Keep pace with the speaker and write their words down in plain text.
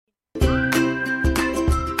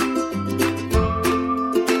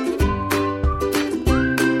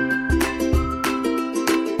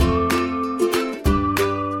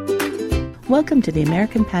Welcome to the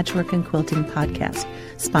American Patchwork and Quilting Podcast,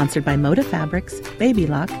 sponsored by Moda Fabrics, Baby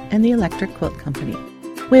Lock, and the Electric Quilt Company.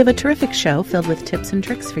 We have a terrific show filled with tips and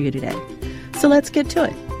tricks for you today. So let's get to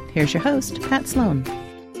it. Here's your host, Pat Sloan.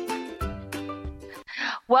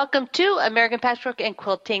 Welcome to American Patchwork and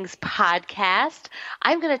Quilting's podcast.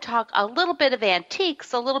 I'm going to talk a little bit of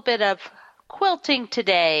antiques, a little bit of quilting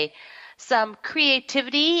today, some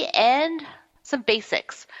creativity, and some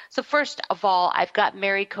basics. So first of all, I've got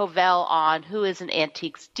Mary Covell on, who is an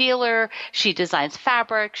antiques dealer. She designs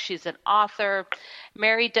fabric. She's an author.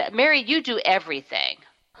 Mary, you do everything.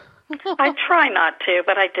 I try not to,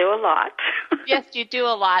 but I do a lot. Yes, you do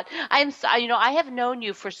a lot. I have known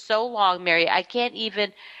you for so long, Mary. I can't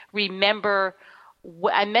even remember.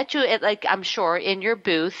 I met you at, I'm sure, in your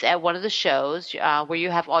booth at one of the shows where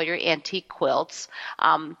you have all your antique quilts.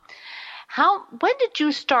 When did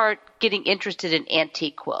you start getting interested in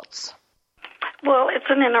antique quilts? Well, it's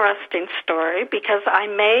an interesting story because I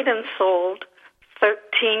made and sold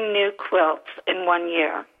 13 new quilts in 1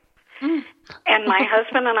 year. Mm. And my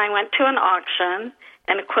husband and I went to an auction,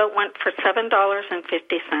 and a quilt went for $7.50.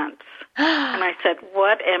 And I said,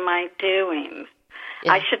 what am I doing?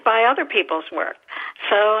 Yeah. I should buy other people's work.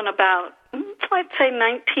 So in about, I'd say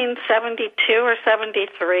 1972 or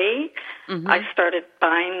 73, I started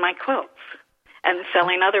buying my quilts and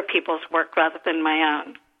selling other people's work rather than my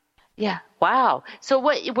own. Yeah. Wow. So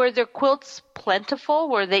were their quilts plentiful?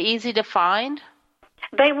 Were they easy to find?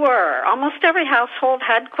 They were. Almost every household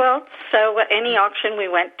had quilts. So at any auction we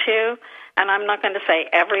went to, and I'm not going to say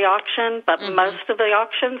every auction, but most of the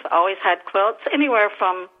auctions always had quilts, anywhere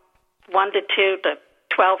from 1 to 2 to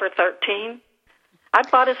 12 or 13. I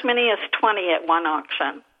bought as many as 20 at one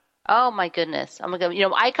auction. Oh, my goodness.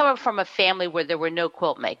 I come from a family where there were no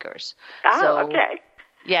quilt makers. Oh, okay.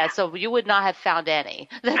 Yeah, so you would not have found any.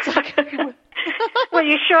 That's okay. Well,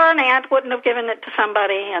 you sure an aunt wouldn't have given it to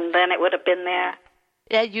somebody, and then it would have been there?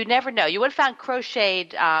 Yeah, you never know. You would have found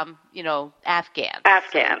crocheted, Afghans.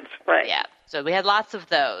 Afghans, right. Yeah, so we had lots of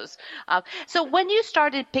those. So when you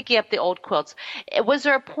started picking up the old quilts, was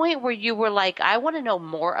there a point where you were like, I want to know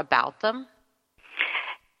more about them?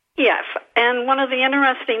 Yes, and one of the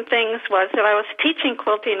interesting things was that I was teaching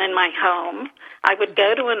quilting in my home. I would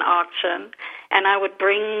go to an auction, and I would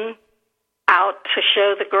bring out to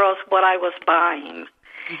show the girls what I was buying.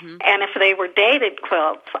 And if they were dated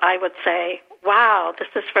quilts, I would say, wow, this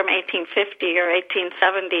is from 1850 or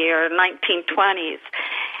 1870 or 1920s.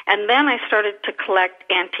 And then I started to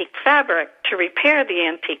collect antique fabric to repair the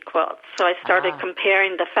antique quilts. So I started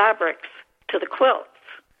comparing the fabrics to the quilts.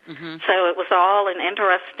 So it was all an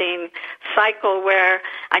interesting cycle where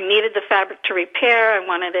I needed the fabric to repair. I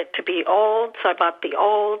wanted it to be old, so I bought the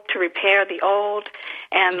old to repair the old.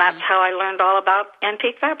 And that's how I learned all about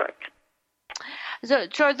antique fabric. So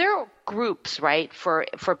are there groups, right, for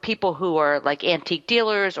people who are like antique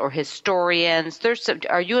dealers or historians?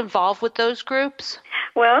 Are you involved with those groups?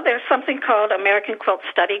 Well, there's something called American Quilt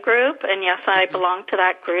Study Group, and yes, I belong to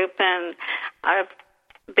that group, and I've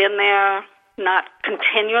been there not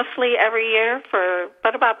continuously every year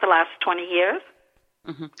but about the last 20 years.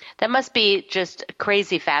 That must be just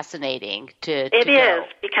crazy fascinating to It go. is,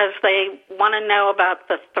 because they want to know about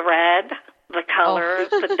the thread, the colors,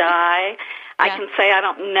 the dye. I can say I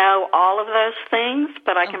don't know all of those things,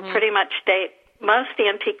 but I can pretty much date most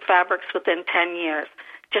antique fabrics within 10 years,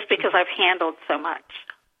 just because I've handled so much.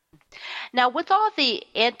 Now, with all the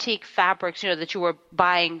antique fabrics, that you were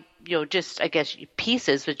buying, just, I guess,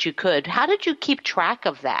 pieces that you could, how did you keep track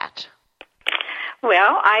of that?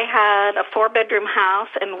 Well, I had a 4-bedroom house,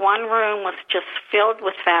 and one room was just filled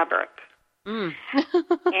with fabric.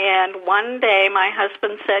 And one day my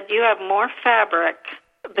husband said, you have more fabric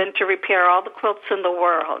than to repair all the quilts in the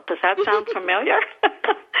world. Does that sound familiar?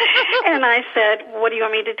 And I said, what do you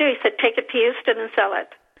want me to do? He said, take it to Houston and sell it.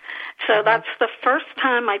 So that's the first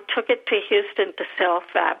time I took it to Houston to sell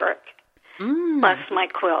fabric, plus my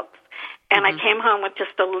quilts. And I came home with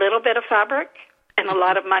just a little bit of fabric and a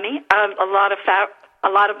lot of money, a lot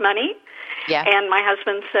of money. Yeah. And my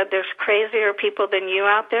husband said, there's crazier people than you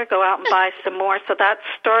out there. Go out and buy some more. So that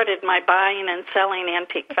started my buying and selling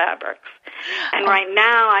antique fabrics. And right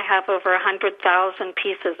now I have over 100,000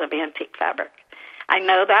 pieces of antique fabric. I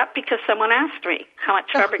know that because someone asked me, how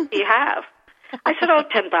much fabric do you have? I said,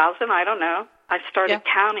 10,000. I don't know. I started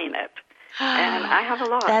counting it. And I have a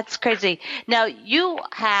lot. That's crazy. Now, you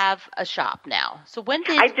have a shop now. So when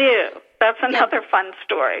did... I do. That's another fun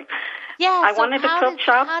story. Yeah. I wanted a quilt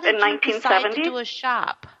shop in 1970. How did you decide to do a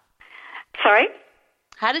shop? Sorry?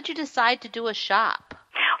 How did you decide to do a shop?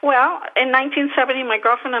 Well, in 1970, my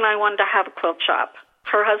girlfriend and I wanted to have a quilt shop.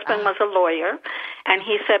 Her husband was a lawyer, And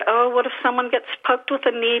he said, oh, what if someone gets poked with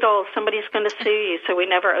a needle? Somebody's going to sue you. So we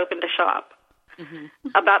never opened a shop.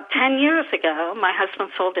 Mm-hmm. About 10 years ago, my husband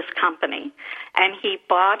sold his company, and he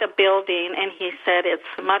bought a building, and he said, it's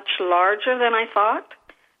much larger than I thought.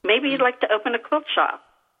 Maybe you'd like to open a quilt shop.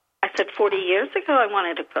 I said, 40 years ago, I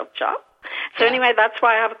wanted a quilt shop. So anyway, that's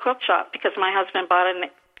why I have a quilt shop, because my husband bought an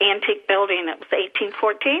antique building. It was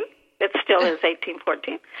 1814. It still is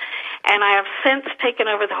 1814. And I have since taken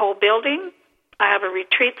over the whole building. I have a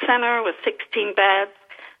retreat center with 16 beds,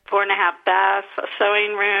 4.5 baths, a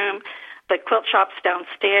sewing room. The quilt shop's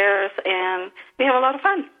downstairs, and we have a lot of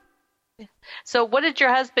fun. So what did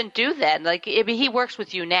your husband do then? Like, I mean, he works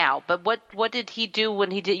with you now, but what did he do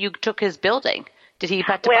when you took his building? Did he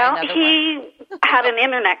have to buy another one? Well, he had an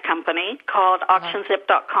internet company called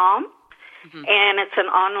auctionzip.com, and it's an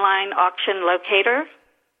online auction locator,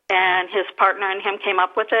 and his partner and him came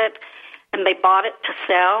up with it, and they bought it to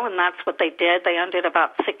sell, and that's what they did. They owned it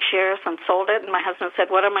about 6 years and sold it, and my husband said,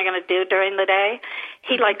 what am I going to do during the day?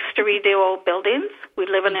 He likes to redo old buildings. We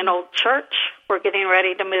live in an old church. We're getting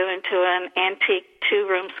ready to move into an antique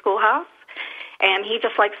 2-room schoolhouse, and he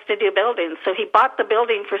just likes to do buildings. So he bought the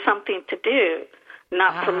building for something to do,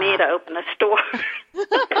 not for me to open a store.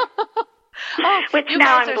 Which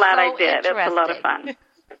now I'm glad I did. It's a lot of fun.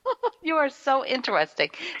 You are so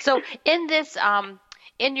interesting. So in this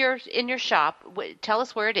in your shop, tell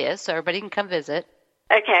us where it is so everybody can come visit.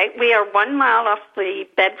 Okay, we are 1 mile off the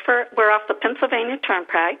Bedford. We're off the Pennsylvania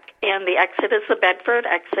Turnpike, and the exit is the Bedford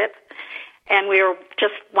exit. And we are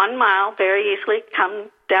just 1 mile, very easily.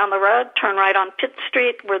 Come down the road, turn right on Pitt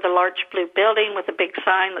Street. We're the large blue building with a big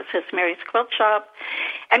sign that says Mary's Quilt Shop.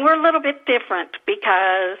 And we're a little bit different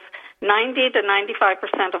because 90 to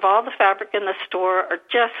 95% of all the fabric in the store are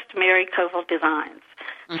just Mary Koval designs.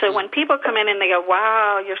 So when people come in and they go,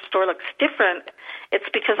 wow, your store looks different, it's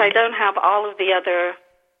because I don't have all of the other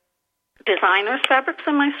designers' fabrics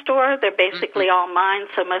in my store. They're basically all mine,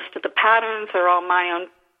 so most of the patterns are all my own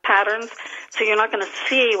patterns. So you're not going to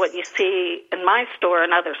see what you see in my store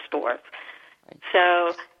in other stores.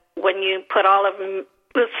 So when you put all of,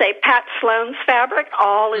 let's say, Pat Sloan's fabric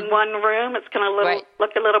all in one room, it's going to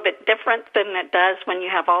look a little bit different than it does when you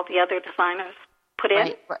have all the other designers put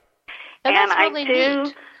in. And really I do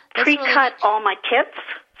neat. pre-cut all my kits.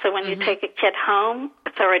 So when you take a kit home,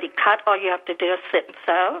 it's already cut. All you have to do is sit and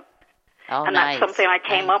sew. Oh, and that's something I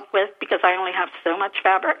came up with because I only have so much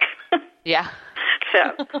fabric. Yeah.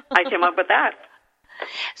 So I came up with that.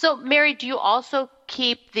 So, Mary, do you also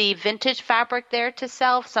keep the vintage fabric there to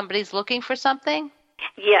sell if somebody's looking for something?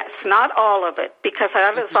 Yes, not all of it, because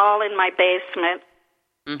that is all in my basement.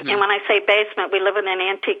 And when I say basement, we live in an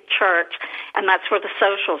antique church, and that's where the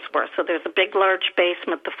socials were. So there's a big, large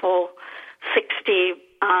basement, the full 60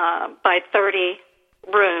 by 30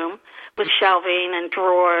 room with shelving and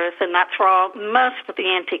drawers, and that's where most of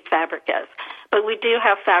the antique fabric is. But we do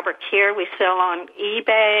have fabric here. We sell on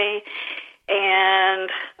eBay, and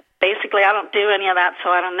basically I don't do any of that,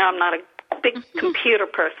 so I don't know. I'm not a big computer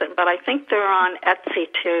person, but I think they're on Etsy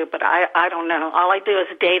too, but I don't know. All I do is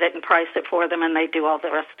date it and price it for them, and they do all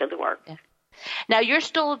the rest of the work. Yeah. Now, you're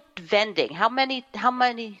still vending. How many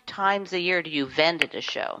times a year do you vend at a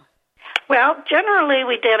show? Well, generally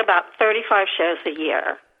we did about 35 shows a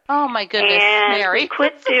year. Oh, my goodness, and Mary. We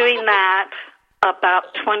quit doing that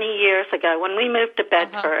about 20 years ago. When we moved to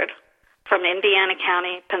Bedford from Indiana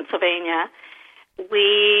County, Pennsylvania,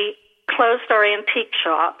 we closed our antique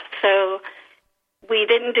shop, so we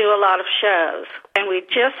didn't do a lot of shows. And we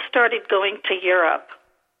just started going to Europe.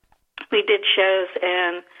 We did shows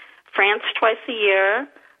in France twice a year,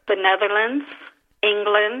 the Netherlands,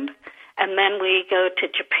 England, and then we go to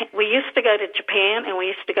Japan. We used to go to Japan, and we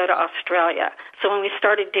used to go to Australia. So when we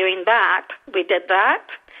started doing that, we did that,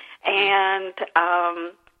 and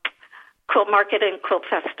Quilt Market and Quilt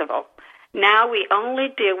Festival. Now we've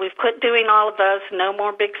quit doing all of those, no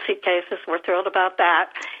more big suitcases. We're thrilled about that.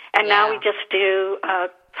 And now we just do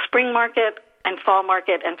Spring Market and Fall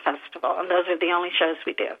Market and Festival, and those are the only shows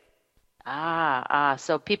we do.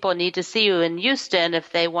 So people need to see you in Houston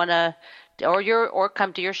if they want to, or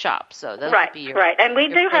come to your shop. So those would be your, right. And we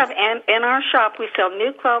do place. have, in our shop, we sell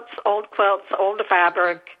new quilts, old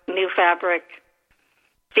fabric, new fabric,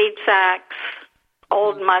 feed sacks,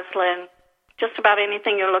 old muslin, just about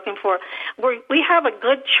anything you're looking for. We have a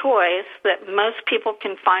good choice that most people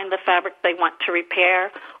can find the fabric they want to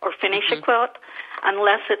repair or finish a quilt,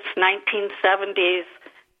 unless it's 1970s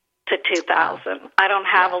to 2000. I don't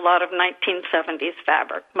have a lot of 1970s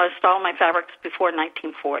fabric. All my fabric's before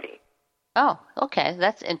 1940. Oh, okay.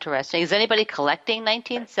 That's interesting. Is anybody collecting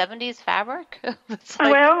 1970s fabric?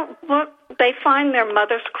 Well, they find their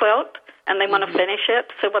mother's quilt, and they want to finish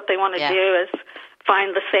it. So what they want to do is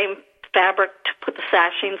find the same fabric to put the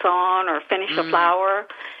sashings on or finish a flower,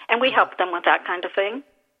 and we help them with that kind of thing.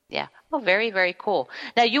 Yeah. Oh, very, very cool.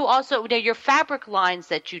 Now, your fabric lines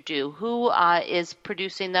that you do, who is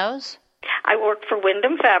producing those? I work for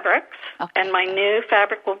Wyndham Fabrics, and my new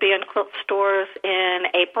fabric will be in quilt stores in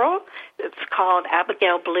April. It's called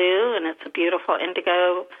Abigail Blue, and it's a beautiful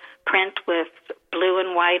indigo print with blue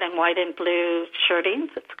and white and blue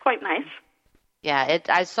shirtings. It's quite nice. Yeah,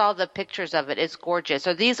 I saw the pictures of it. It's gorgeous.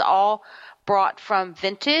 Are these all brought from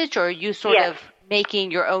Vintage, or are you sort of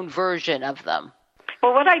making your own version of them?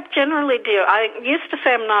 Well, what I generally do, I used to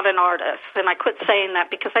say I'm not an artist, and I quit saying that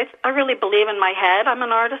because I really believe in my head I'm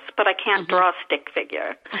an artist, but I can't draw a stick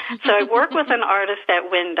figure. So I work with an artist at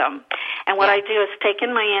Wyndham, and what I do is take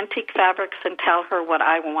in my antique fabrics and tell her what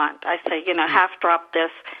I want. I say, half drop this,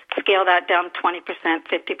 scale that down 20%, 50%,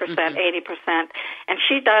 80%, and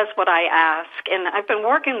she does what I ask. And I've been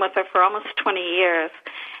working with her for almost 20 years.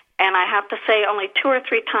 And I have to say, only 2 or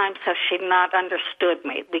 3 times has she not understood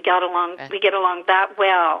me. We get along that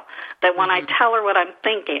well that when I tell her what I'm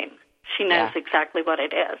thinking, she knows exactly what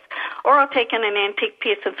it is. Or I'll take in an antique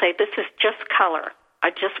piece and say, this is just color.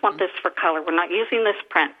 I just want this for color. We're not using this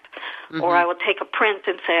print. Or I will take a print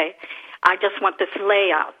and say, I just want this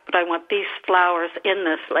layout, but I want these flowers in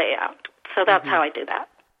this layout. So that's how I do that.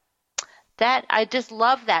 I just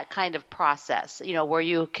love that kind of process, where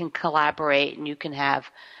you can collaborate and you can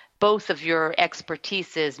have both of your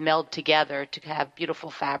expertises meld together to have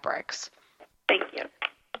beautiful fabrics. Thank you.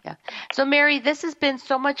 Yeah. So, Mary, this has been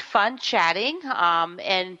so much fun chatting,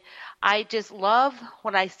 and I just love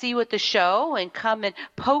when I see you at the show and come and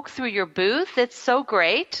poke through your booth. It's so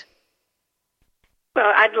great.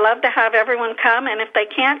 Well, I'd love to have everyone come, and if they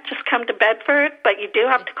can't, just come to Bedford, but you do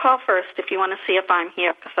have to call first if you want to see if I'm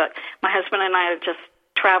here, because my husband and I are just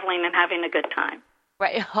traveling and having a good time.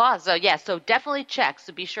 Right. So definitely check.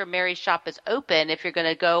 So be sure Mary's shop is open if you're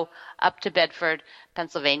going to go up to Bedford,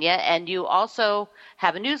 Pennsylvania. And you also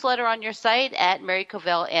have a newsletter on your site at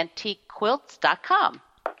MaryCovellAntiqueQuilts.com.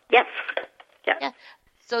 Yes. Yeah.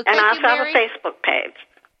 So and I also have Mary. a Facebook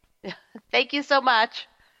page. Thank you so much.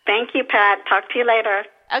 Thank you, Pat. Talk to you later.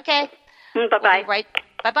 Okay. Bye-bye.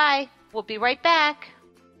 Bye-bye. We'll be right back.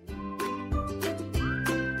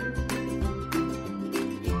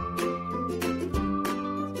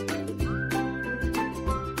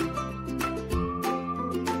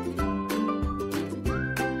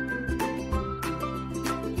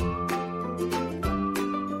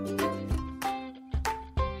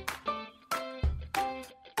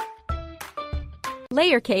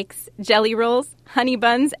 Layer cakes, jelly rolls, honey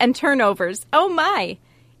buns, and turnovers. Oh my!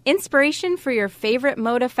 Inspiration for your favorite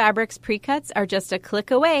Moda Fabrics precuts are just a click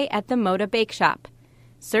away at the Moda Bake Shop.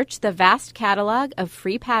 Search the vast catalog of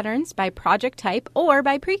free patterns by project type or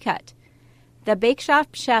by precut. The Bake Shop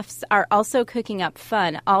chefs are also cooking up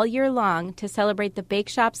fun all year long to celebrate the Bake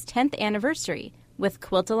Shop's 10th anniversary with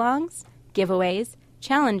quilt-alongs, giveaways,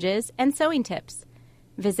 challenges, and sewing tips.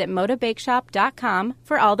 Visit modabakeshop.com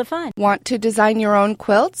for all the fun. Want to design your own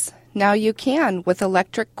quilts? Now you can with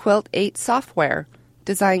Electric Quilt 8 software.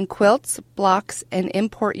 Design quilts, blocks, and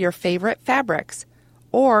import your favorite fabrics.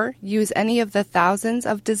 Or use any of the thousands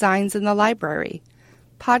of designs in the library.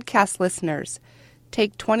 Podcast listeners,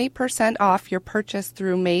 take 20% off your purchase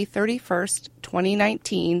through May 31st,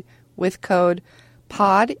 2019 with code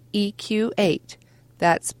PODEQ8.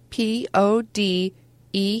 That's PODEQ8.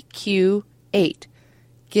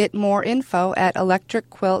 Get more info at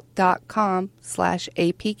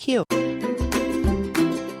electricquilt.com/APQ.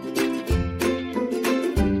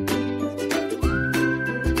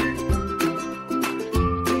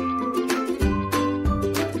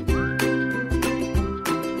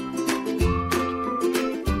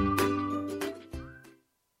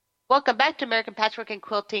 Welcome back to American Patchwork and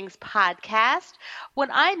Quilting's podcast. When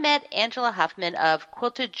I met Angela Huffman of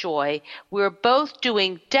Quilted Joy, we were both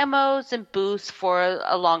doing demos and booths for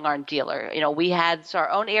a long arm dealer. We had our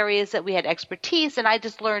own areas that we had expertise, and I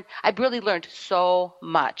really learned so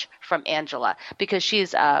much from Angela because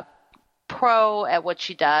she's a pro at what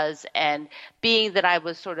she does, and being that I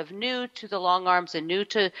was sort of new to the long arms and new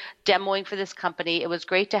to demoing for this company, it was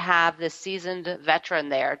great to have this seasoned veteran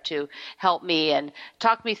there to help me and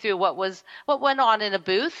talk me through what went on in a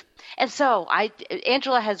booth. And so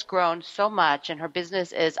Angela has grown so much, and her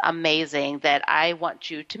business is amazing that I want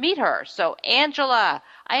you to meet her. So Angela,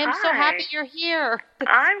 I am so happy you're here.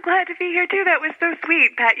 I'm glad to be here too. That was so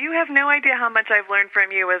sweet, Pat. You have no idea how much I've learned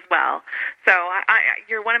from you as well. So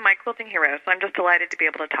you're one of my quilting heroes, so I'm just delighted to be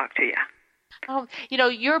able to talk to you.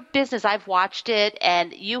 Your business, I've watched it,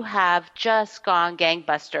 and you have just gone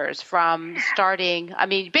gangbusters from starting. I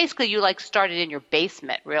mean, basically, you started in your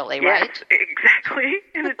basement, really, Yes, right? exactly.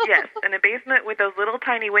 Yes, in a basement with those little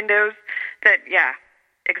tiny windows yeah,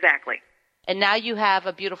 exactly. And now you have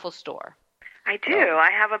a beautiful store. I do.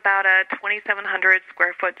 I have about a 2,700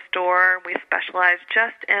 square foot store. We specialize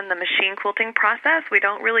just in the machine quilting process. We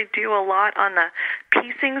don't really do a lot on the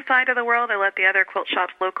piecing side of the world. I let the other quilt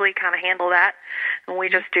shops locally kind of handle that. And we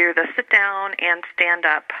just do the sit down and stand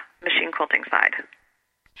up machine quilting side.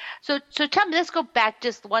 So tell me, let's go back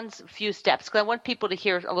just few steps, because I want people to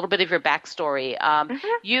hear a little bit of your backstory.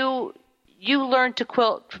 You learned to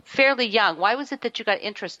quilt fairly young. Why was it that you got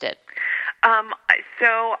interested?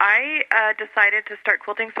 So I decided to start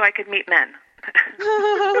quilting so I could meet men.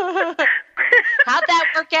 How'd that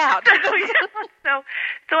work out? So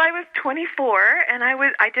I was 24, and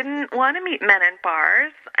I didn't want to meet men in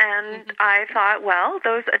bars, and I thought, well,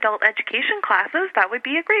 those adult education classes, that would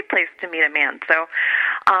be a great place to meet a man. So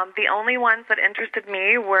the only ones that interested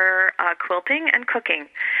me were quilting and cooking,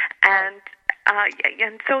 and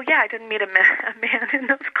so I didn't meet a man in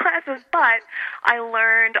those classes, but I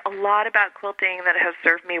learned a lot about quilting that has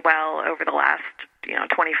served me well over the last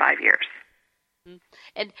 25 years.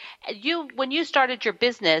 And when you started your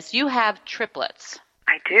business, you have triplets.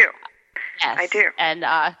 I do. Yes, I do. And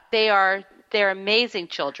they're amazing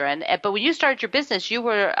children. But when you started your business, you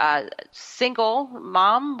were a single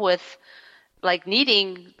mom with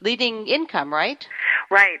leading income, right?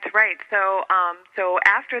 Right. So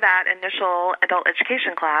after that initial adult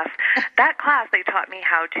education class, that class they taught me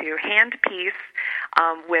how to hand piece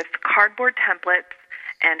with cardboard templates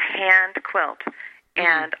and hand quilt.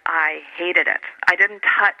 And I hated it. I didn't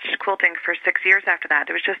touch quilting for 6 years after that.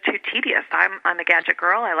 It was just too tedious. I'm a gadget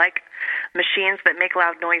girl. I like machines that make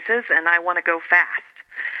loud noises, and I want to go fast.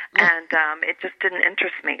 And it just didn't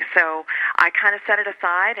interest me. So I kind of set it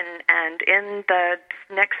aside, and in the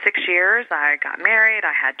next 6 years, I got married,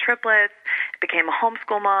 I had triplets, became a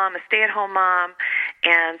homeschool mom, a stay-at-home mom,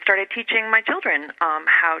 and started teaching my children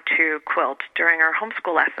how to quilt during our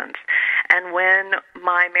homeschool lessons. And when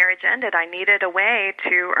my marriage ended, I needed a way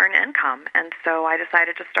to earn income, and so I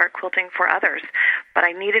decided to start quilting for others. But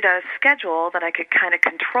I needed a schedule that I could kind of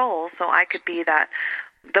control so I could be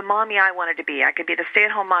the mommy I wanted to be. I could be the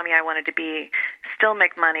stay-at-home mommy I wanted to be, still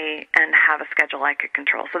make money, and have a schedule I could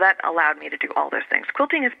control. So that allowed me to do all those things.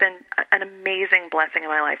 Quilting has been an amazing blessing in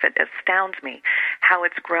my life. It astounds me how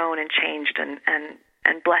it's grown and changed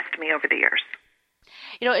and blessed me over the years.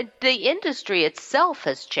 The industry itself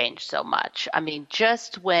has changed so much. I mean,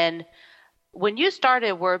 just when you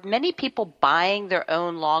started, were many people buying their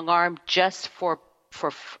own long arm just for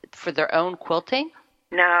their own quilting?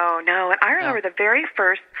 No. And I remember the very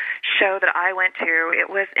first show that I went to, it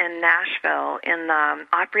was in Nashville in the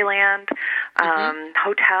Opryland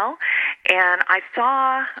hotel, and I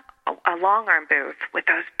saw a long arm booth with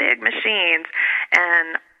those big machines,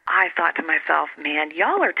 and I thought to myself, man,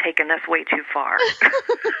 y'all are taking this way too far.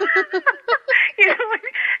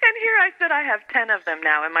 And here I said I have 10 of them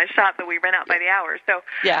now in my shop that we rent out by the hour. So,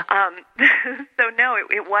 so no,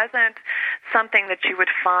 it wasn't something that you would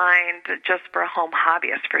find just for a home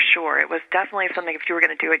hobbyist, for sure. It was definitely something, if you were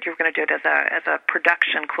going to do it, you were going to do it as a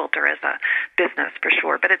production quilter, as a business, for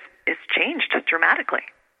sure. But it's changed dramatically.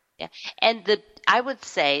 Yeah, and I would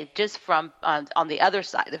say, just from on the other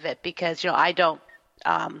side of it, because I don't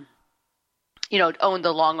own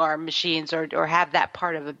the long arm machines or have that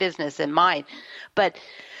part of a business in mind, but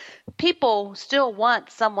people still want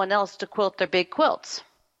someone else to quilt their big quilts.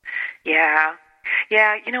 Yeah.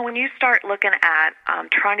 When you start looking at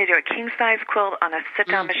trying to do a king size quilt on a sit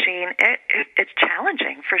down machine, it's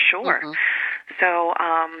challenging for sure. So,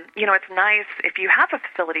 it's nice if you have a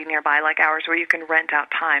facility nearby like ours where you can rent out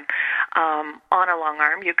time on a long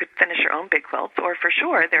arm. You could finish your own big quilts, or for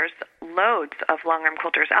sure, there's loads of long arm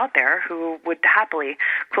quilters out there who would happily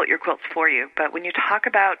quilt your quilts for you. But when you talk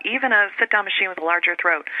about even a sit down machine with a larger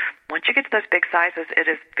throat, once you get to those big sizes, it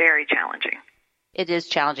is very challenging. It is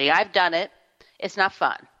challenging. I've done it. It's not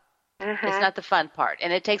fun. It's not the fun part,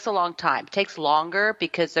 and it takes a long time. It takes longer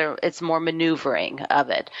because it's more maneuvering of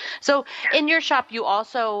it. So in your shop, you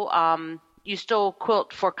also you still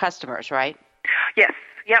quilt for customers, right? Yes.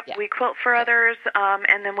 Yep, yeah. We quilt for others,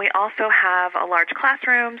 and then we also have a large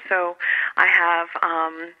classroom. So I have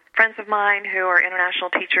friends of mine who are international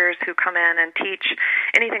teachers who come in and teach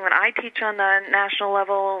anything that I teach on the national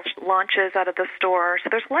level, launches out of the store. So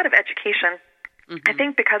there's a lot of education. I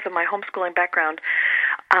think because of my homeschooling background,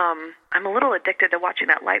 I'm a little addicted to watching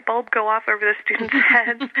that light bulb go off over the students'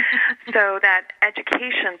 heads. So that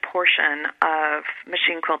education portion of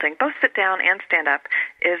machine quilting, both sit down and stand up,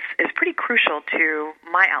 is pretty crucial to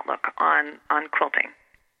my outlook on quilting.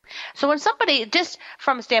 So when somebody, just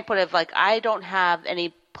from a standpoint of like, I don't have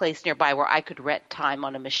any place nearby where I could rent time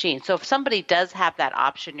on a machine. So if somebody does have that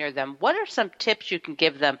option near them, what are some tips you can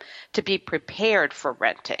give them to be prepared for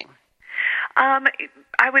renting?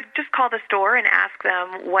 I would just call the store and ask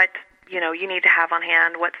them what you need to have on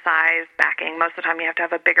hand, what size backing. Most of the time you have to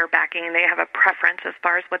have a bigger backing. They have a preference as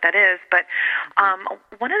far as what that is. But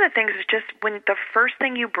one of the things is just when the first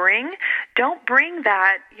thing you bring, don't bring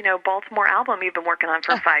that, Baltimore album you've been working on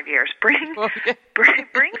for 5 years. Bring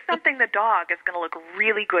something the dog is going to look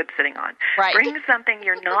really good sitting on. Right. Bring something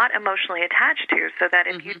you're not emotionally attached to, so that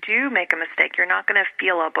if you do make a mistake, you're not going to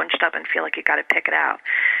feel all bunched up and feel like you got to pick it out.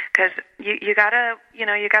 Because you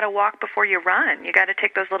gotta walk before you run. You got to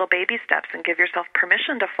take those little baby steps and give yourself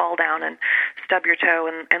permission to fall down and stub your toe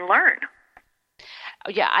and learn.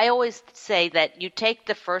 Yeah, I always say that you take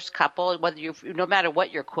the first couple, no matter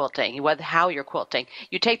what you're quilting, how you're quilting,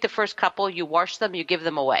 you take the first couple, you wash them, you give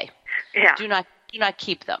them away. Yeah. Do not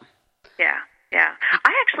keep them. Yeah.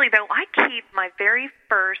 I keep my very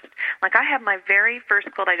first, I have my very first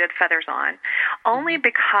quilt I did feathers on, only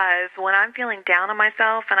because when I'm feeling down on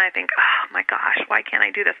myself and I think, oh my gosh, why can't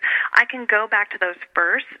I do this? I can go back to those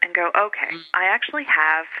first and go, okay, I actually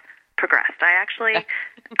have progressed. I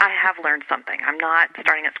have learned something. I'm not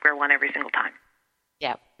starting at square one every single time.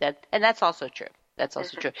 Yeah, and that's also true. That's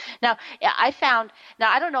also true. Now, I found.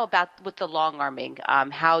 Now, I don't know about with the long arming,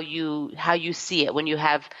 how you see it when you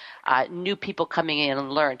have new people coming in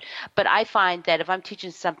and learn. But I find that if I'm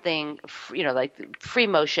teaching something, like free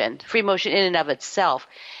motion in and of itself,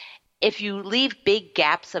 if you leave big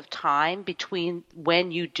gaps of time between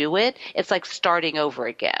when you do it, it's like starting over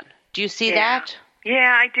again. Do you see that?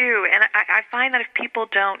 Yeah, I do. And I find that if people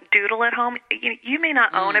don't doodle at home, you may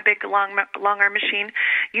not own a big long arm machine.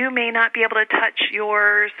 You may not be able to touch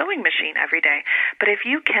your sewing machine every day. But if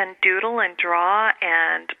you can doodle and draw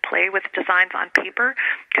and play with designs on paper,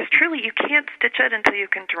 because truly you can't stitch it until you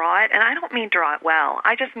can draw it. And I don't mean draw it well.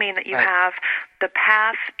 I just mean that you have the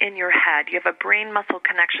path in your head. You have a brain muscle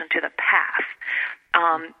connection to the path.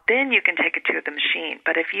 Then you can take it to the machine.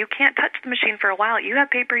 But if you can't touch the machine for a while, you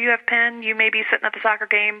have paper, you have pen, you may be sitting at the soccer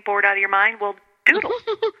game, bored out of your mind, well, doodle.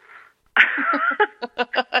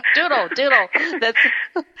 Doodle.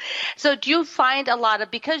 So do you find a lot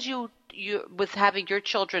of, because you with having your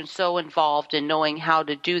children so involved in knowing how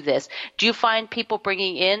to do this, do you find people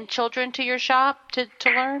bringing in children to your shop to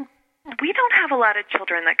learn? We don't have a lot of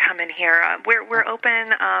children that come in here. We're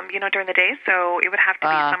open, during the day, so it would have to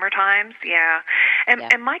be summer times. Yeah.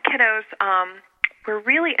 And my kiddos, were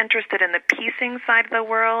really interested in the piecing side of the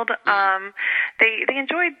world. They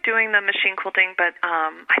enjoyed doing the machine quilting, but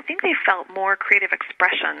I think they felt more creative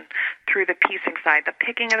expression through the piecing side, the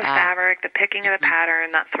picking of the fabric, the picking of the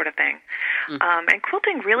pattern, that sort of thing. And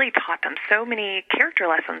quilting really taught them so many character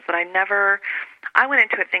lessons that I went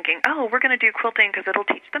into it thinking, we're going to do quilting because it'll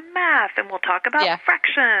teach them math, and we'll talk about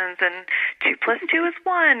fractions, and 2 + 2 is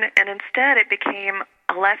 1. And instead it became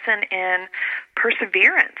a lesson in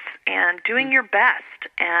perseverance and doing your best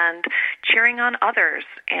and cheering on others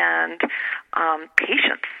and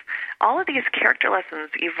patience. All of these character lessons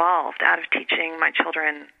evolved out of teaching my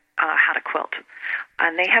children how to quilt.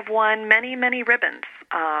 And they have won many, many ribbons.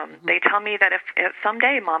 They tell me that if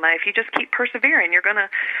someday, Mama, if you just keep persevering, you're going to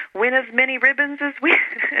win as many ribbons as we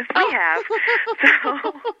have.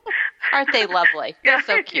 So, aren't they lovely? They're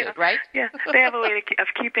so cute, right? Yeah, they have a way of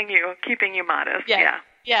keeping you modest.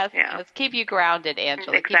 Yes. Let's keep you grounded,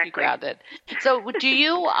 Angela. Exactly. Keep you grounded. So, do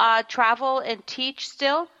you travel and teach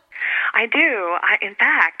still? I do. In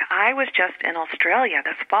fact, I was just in Australia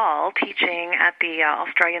this fall teaching at the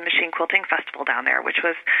Australian Machine Quilting Festival down there, which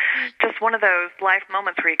was just one of those life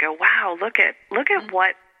moments where you go, wow, look at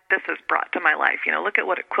what this has brought to my life. Look at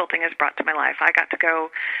what quilting has brought to my life. I got to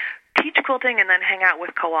go teach quilting and then hang out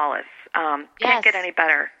with koalas. Can't get any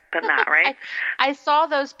better than that, right? I saw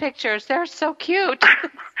those pictures. They're so cute.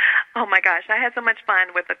 Oh my gosh, I had so much fun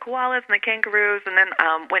with the koalas and the kangaroos, and then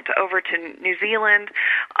went over to New Zealand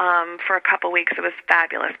for a couple weeks. It was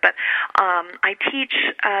fabulous. But I teach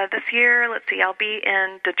this year. Let's see, I'll be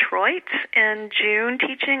in Detroit in June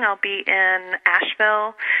teaching. I'll be in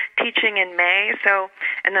Asheville teaching in May.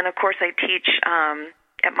 And then of course I teach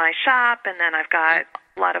at my shop, and then I've got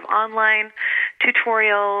a lot of online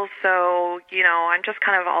tutorials. So I'm just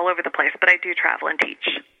kind of all over the place, but I do travel and teach.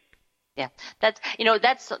 Yeah, that's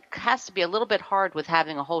has to be a little bit hard with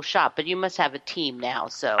having a whole shop, but you must have a team now.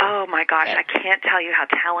 So oh my gosh, I can't tell you how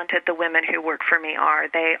talented the women who work for me are.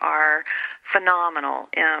 They are phenomenal.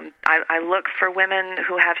 I look for women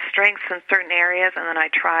who have strengths in certain areas, and then I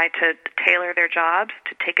try to tailor their jobs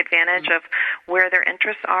to take advantage of where their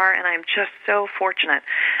interests are. And I'm just so fortunate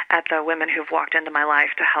at the women who've walked into my life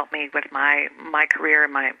to help me with my career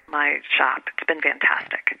and my shop. It's been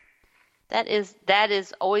fantastic. That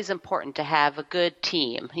is always important to have a good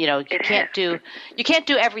team. You can't do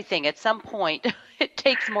everything. At some point, it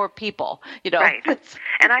takes more people. Right.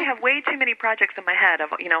 And I have way too many projects in my head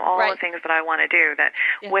of all the things that I want to do. That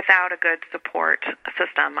without a good support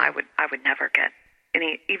system, I would never get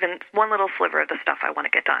even one little sliver of the stuff I want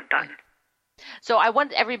to get done. So I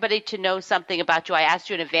want everybody to know something about you. I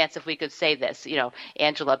asked you in advance if we could say this,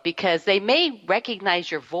 Angela, because they may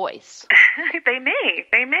recognize your voice. They may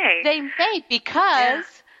because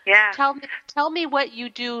yeah. Tell me what you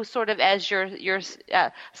do sort of as your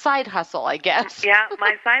side hustle, I guess. Yeah,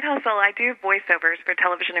 my side hustle, I do voiceovers for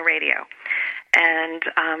television and radio. And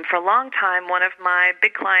for a long time, one of my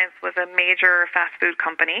big clients was a major fast food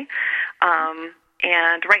company.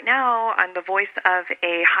 And right now, I'm the voice of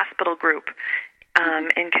a hospital group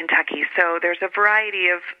in Kentucky. So there's a variety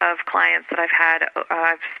of clients that I've had.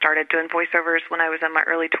 I've started doing voiceovers when I was in my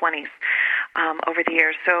early 20s over the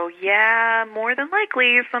years. So yeah, more than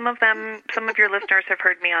likely, some of your listeners have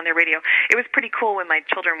heard me on their radio. It was pretty cool when my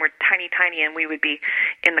children were tiny, and we would be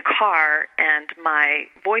in the car, and my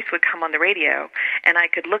voice would come on the radio, and I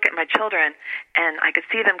could look at my children, and I could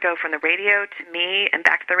see them go from the radio to me and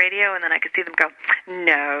back to the radio, and then I could see them go,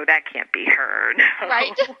 no, that can't be her. No.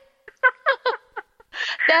 Right.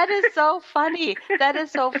 That is so funny. I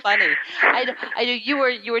know you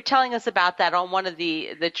were telling us about that on one of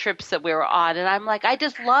the trips that we were on, and I'm like, I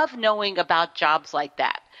just love knowing about jobs like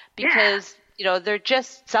that because they're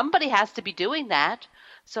just somebody has to be doing that.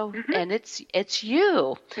 So and it's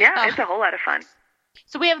you. Yeah, it's a whole lot of fun.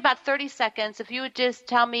 So we have about 30 seconds. If you would just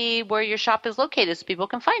tell me where your shop is located so people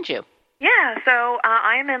can find you. Yeah, so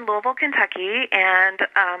I am in Louisville, Kentucky, and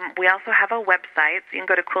we also have a website. So you can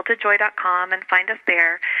go to quiltedjoy.com and find us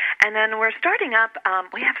there. And then we're starting up.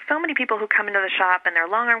 We have so many people who come into the shop, and they're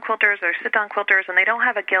long-arm quilters or sit-down quilters, and they don't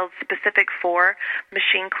have a guild specific for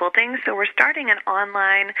machine quilting. So we're starting an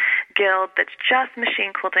online guild that's just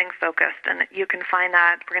machine quilting focused, and you can find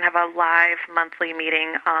that. We're going to have a live monthly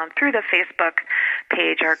meeting through the Facebook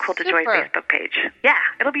page, our Quilted Joy Facebook page. Yeah,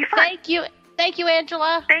 it'll be fun. Thank you,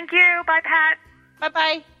 Angela. Thank you. Bye, Pat.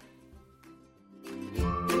 Bye-bye.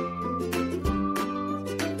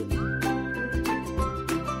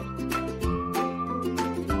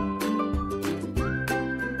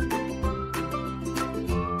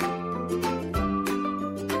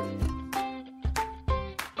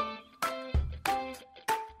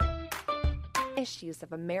 Issues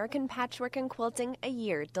of American Patchwork and Quilting a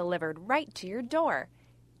year delivered right to your door.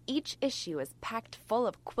 Each issue is packed full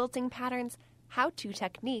of quilting patterns, how-to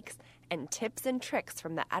techniques, and tips and tricks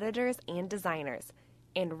from the editors and designers.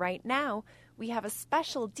 And right now, we have a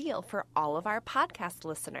special deal for all of our podcast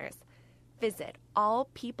listeners. Visit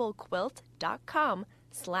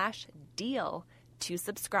allpeoplequilt.com/deal to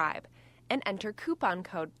subscribe and enter coupon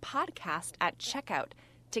code podcast at checkout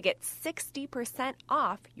to get 60%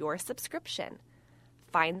 off your subscription.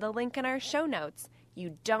 Find the link in our show notes.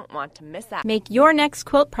 You don't want to miss out. Make your next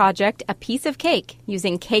quilt project a piece of cake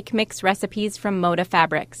using cake mix recipes from Moda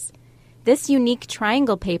Fabrics. This unique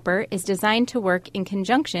triangle paper is designed to work in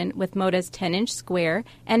conjunction with Moda's 10-inch square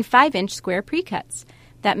and 5-inch square precuts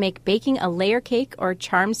that make baking a layer cake or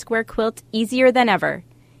charm square quilt easier than ever.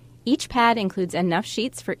 Each pad includes enough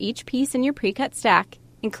sheets for each piece in your precut stack,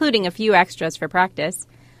 including a few extras for practice,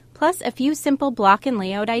 plus a few simple block and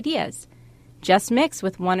layout ideas. Just mix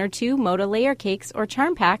with 1 or 2 Moda layer cakes or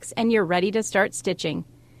charm packs and you're ready to start stitching.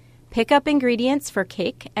 Pick up ingredients for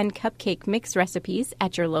cake and cupcake mix recipes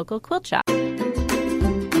at your local quilt shop.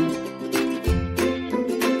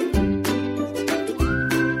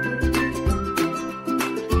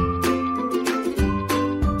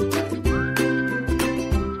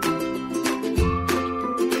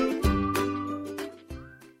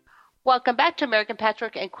 Welcome back to American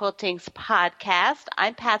Patchwork and Quilting's podcast.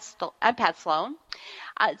 I'm Pat Sloan.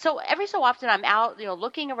 So every so often I'm out,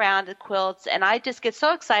 looking around at quilts, and I just get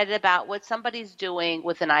so excited about what somebody's doing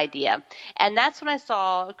with an idea. And that's when I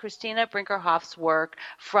saw Christina Brinkerhoff's work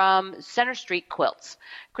from Center Street Quilts.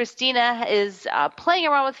 Christina is playing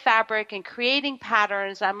around with fabric and creating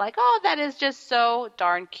patterns. I'm like, oh, that is just so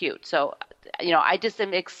darn cute. So, I just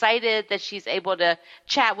am excited that she's able to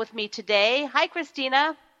chat with me today. Hi,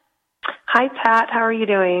 Christina. Hi, Pat. How are you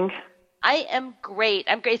doing? I am great.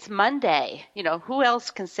 I'm great. It's Monday. Who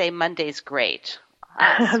else can say Monday's great?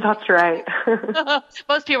 Us. That's right.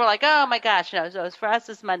 Most people are like, oh my gosh, so for us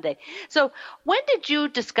it's Monday. So when did you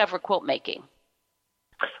discover quilt making?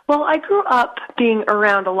 Well, I grew up being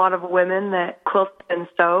around a lot of women that quilted and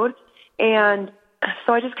sewed, and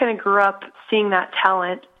so I just kind of grew up seeing that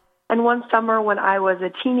talent. And one summer when I was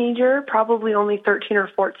a teenager, probably only 13 or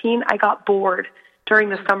 14, I got bored during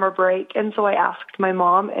the summer break, and so I asked my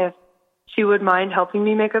mom if she would mind helping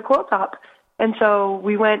me make a quilt top. And so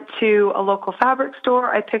we went to a local fabric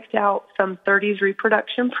store. I picked out some 30s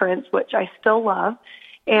reproduction prints, which I still love,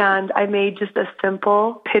 and I made just a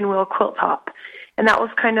simple pinwheel quilt top. And that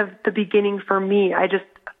was kind of the beginning for me. I just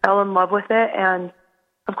fell in love with it, and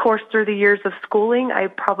of course, through the years of schooling, I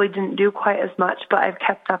probably didn't do quite as much, but I've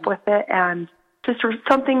kept up with it, and just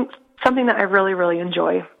something that I really, really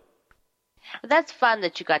enjoy. That's fun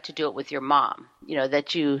that you got to do it with your mom,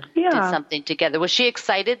 that you did something together. Was she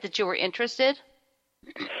excited that you were interested?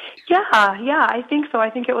 Yeah, I think so. I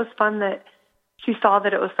think it was fun that she saw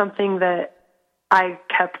that it was something that I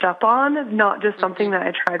kept up on, not just something that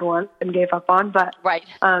I tried once and gave up on, but right.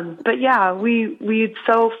 But yeah, we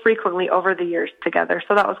sew frequently over the years together,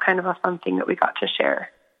 so that was kind of a fun thing that we got to share.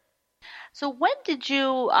 So when did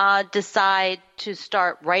you decide to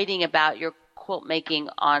start writing about your quilt making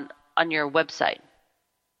on your website?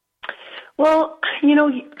 Well,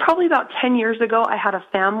 probably about 10 years ago, I had a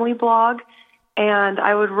family blog, and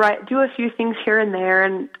I would do a few things here and there,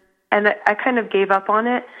 and I kind of gave up on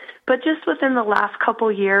it. But just within the last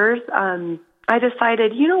couple years, I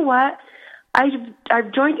decided, you know what?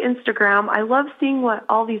 I've joined Instagram. I love seeing what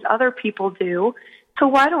all these other people do. So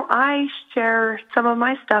why don't I share some of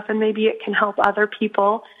my stuff, and maybe it can help other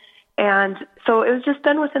people? And so it was just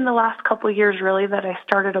then within the last couple of years, really, that I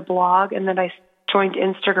started a blog, and then I joined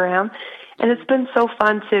Instagram. And it's been so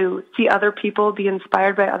fun to see other people, be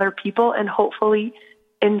inspired by other people, and hopefully,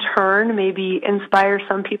 in turn, maybe inspire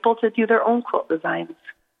some people to do their own quilt designs.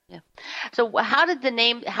 Yeah. So how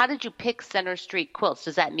did you pick Center Street Quilts?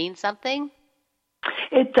 Does that mean something?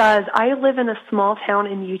 It does. I live in a small town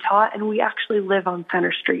in Utah, and we actually live on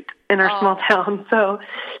Center Street in our small town. So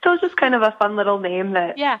it's just kind of a fun little name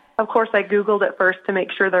that, of course, I Googled it first to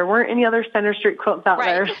make sure there weren't any other Center Street quilts out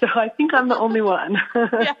there. So I think I'm the only one.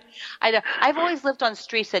 Yeah, I know. I've always lived on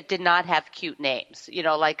streets that did not have cute names.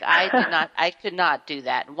 I could not do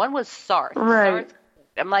that. One was Sarth. Right. Sarth.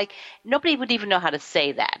 I'm like, nobody would even know how to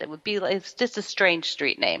say that. It's just a strange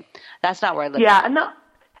street name. That's not where I live. Yeah,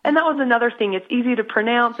 and that was another thing. It's easy to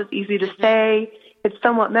pronounce. It's easy to say. It's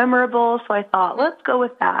somewhat memorable. So I thought, let's go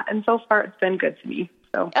with that. And so far, it's been good to me.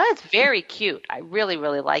 So it's very cute. I really,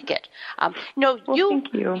 really like it.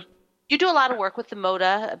 Thank you. You do a lot of work with the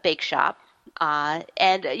Moda Bake Shop.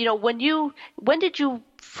 And when did you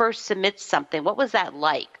first submit something? What was that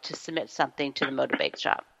like to submit something to the Moda Bake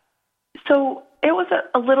Shop? So it was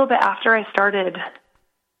a little bit after I started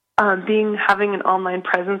having an online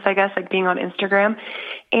presence, I guess, like being on Instagram.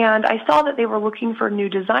 And I saw that they were looking for new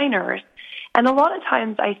designers. And a lot of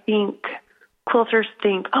times I think quilters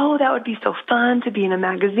think, oh, that would be so fun to be in a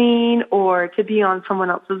magazine or to be on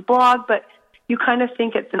someone else's blog. But you kind of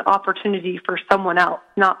think it's an opportunity for someone else,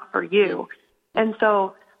 not for you. And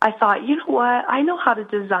so I thought, you know what? I know how to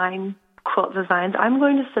design quilt designs. I'm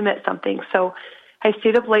going to submit something. So I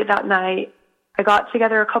stayed up late that night. I got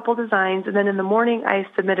together a couple designs, and then in the morning I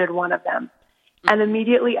submitted one of them. And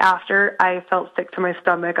immediately after, I felt sick to my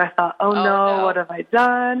stomach. I thought, oh no, what have I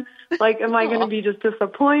done? Like, am I going to be just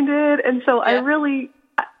disappointed? And so I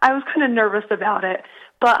was kind of nervous about it.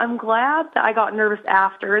 But I'm glad that I got nervous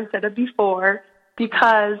after instead of before,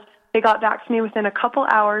 because they got back to me within a couple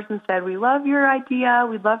hours and said, we love your idea.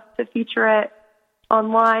 We'd love to feature it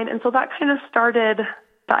online. And so that kind of started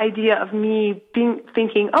the idea of me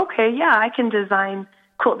thinking, okay, yeah, I can design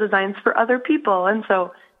quilt designs for other people. And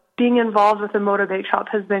so being involved with the Moda Bake Shop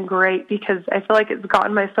has been great, because I feel like it's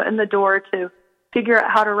gotten my foot in the door to figure out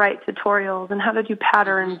how to write tutorials and how to do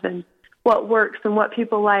patterns and what works and what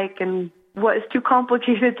people like and what is too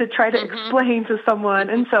complicated to try to explain to someone.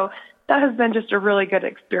 And so that has been just a really good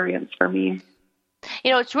experience for me.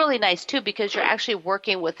 It's really nice, too, because you're actually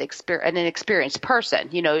working with an experienced person.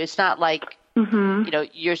 It's not like,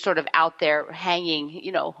 you're sort of out there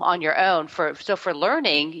hanging, on your own. For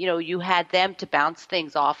learning, you had them to bounce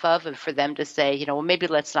things off of, and for them to say, well, maybe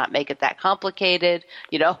let's not make it that complicated,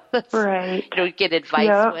 right. Get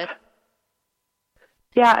advice with.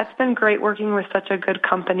 Yeah, it's been great working with such a good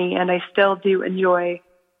company, and I still do enjoy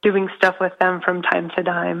doing stuff with them from time to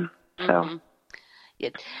time. So.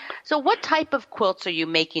 So what type of quilts are you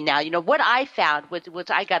making now? What I found, which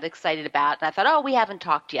I got excited about, and I thought, oh, we haven't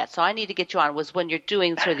talked yet, so I need to get you on, was when you're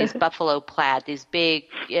doing sort of these buffalo plaid, these big,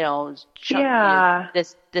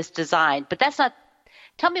 this design. But that's not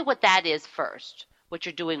 – tell me what that is first, what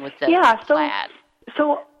you're doing with the plaid.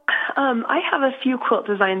 So I have a few quilt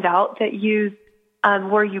designs out that use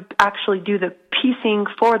where you actually do the piecing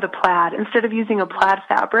for the plaid. Instead of using a plaid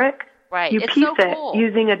fabric, right. you piece it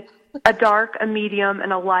using a dark, a medium,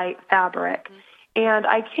 and a light fabric. And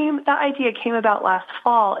that idea came about last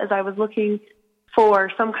fall as I was looking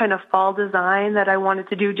for some kind of fall design that I wanted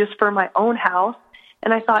to do just for my own house.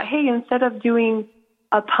 And I thought, hey, instead of doing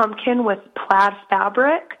a pumpkin with plaid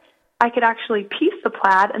fabric, I could actually piece the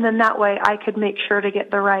plaid, and then that way I could make sure to get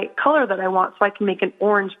the right color that I want, so I can make an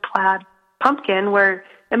orange plaid pumpkin where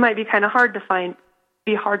it might be kind of hard to find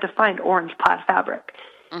orange plaid fabric.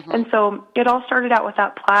 And so it all started out with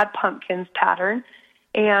that plaid pumpkins pattern,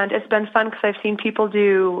 and it's been fun because I've seen people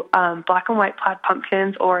do black and white plaid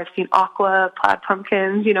pumpkins, or I've seen aqua plaid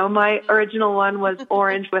pumpkins. My original one was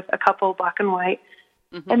orange with a couple black and white.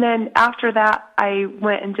 And then after that, I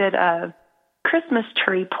went and did a Christmas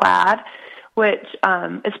tree plaid, which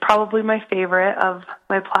is probably my favorite of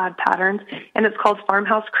my plaid patterns, and it's called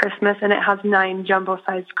Farmhouse Christmas, and it has 9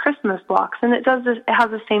 jumbo-sized Christmas blocks, and it has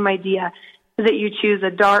the same idea, that you choose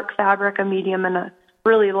a dark fabric, a medium, and a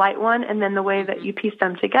really light one, and then the way that you piece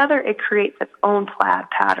them together, it creates its own plaid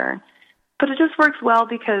pattern. But it just works well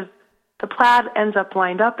because the plaid ends up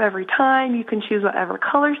lined up every time. You can choose whatever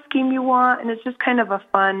color scheme you want, and it's just kind of a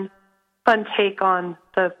fun take on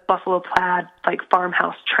the buffalo plaid, like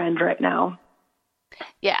farmhouse trend right now.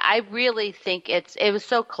 Yeah, I really think it was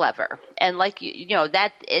so clever, and like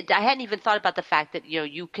I hadn't even thought about the fact that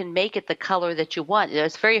you can make it the color that you want.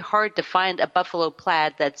 It's very hard to find a buffalo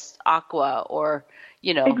plaid that's aqua or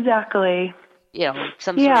exactly.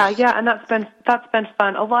 Some and that's been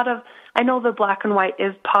fun. I know the black and white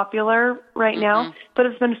is popular right now, but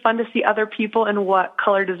it's been fun to see other people and what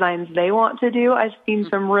color designs they want to do. I've seen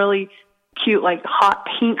some really cute, like hot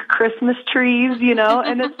pink Christmas trees,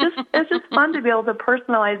 and it's just fun to be able to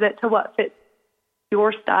personalize it to what fits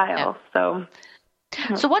your style. Yeah.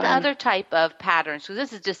 So what other type of patterns? So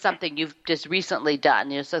this is just something you've just recently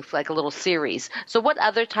done, so it's like a little series. So what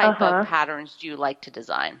other type of patterns do you like to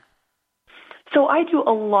design? So I do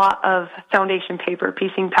a lot of foundation paper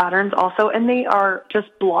piecing patterns also, and they are just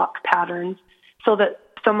block patterns so that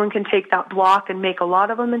someone can take that block and make a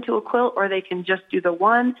lot of them into a quilt, or they can just do the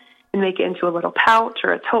one and make it into a little pouch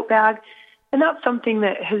or a tote bag. And that's something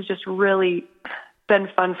that has just really been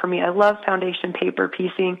fun for me. I love foundation paper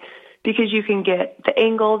piecing because you can get the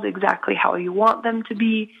angles exactly how you want them to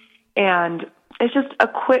be. And it's just a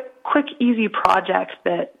quick, easy project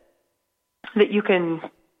that you can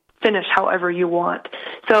finish however you want.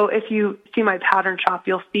 So if you see my pattern shop,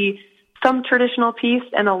 you'll see some traditional piece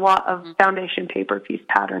and a lot of foundation paper piece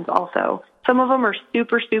patterns also. Some of them are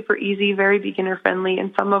super, super easy, very beginner friendly,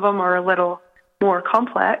 and some of them are a little more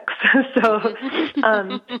complex. So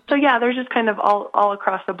yeah, they're just kind of all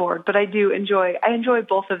across the board. But I enjoy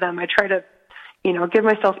both of them. I try to, give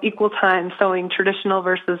myself equal time sewing traditional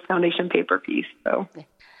versus foundation paper piece. So.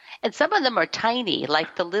 And some of them are tiny,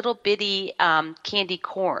 like the little bitty candy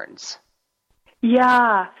corns.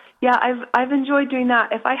 Yeah, I've enjoyed doing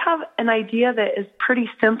that. If I have an idea that is pretty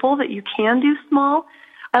simple that you can do small,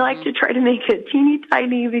 I like to try to make it teeny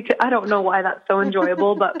tiny because I don't know why that's so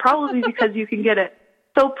enjoyable, but probably because you can get it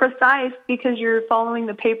so precise because you're following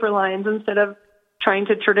the paper lines instead of trying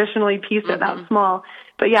to traditionally piece it that small.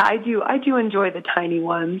 But yeah, I do enjoy the tiny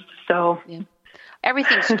ones. So yeah.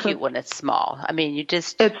 Everything's cute when it's small. I mean,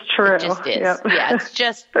 it's true. It just is. Yep. Yeah,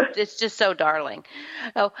 it's just so darling.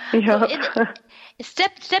 Oh, yep.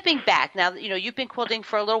 Stepping back now, you've been quilting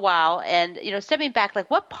for a little while, and stepping back,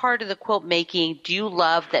 like what part of the quilt making do you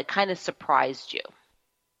love that kind of surprised you?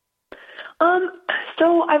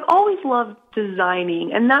 So I've always loved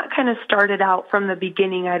designing, and that kind of started out from the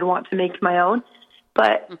beginning. I'd want to make my own,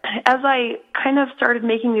 but as I kind of started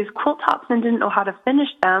making these quilt tops and didn't know how to finish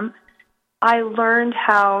them, I learned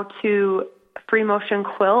how to free motion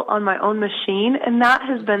quilt on my own machine, and that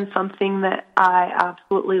has been something that I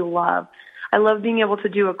absolutely love. I love being able to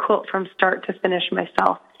do a quilt from start to finish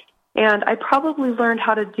myself. And I probably learned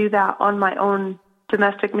how to do that on my own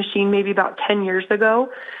domestic machine maybe about 10 years ago.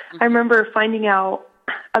 I remember finding out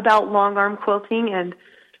about long arm quilting and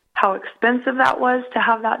how expensive that was to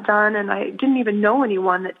have that done, and I didn't even know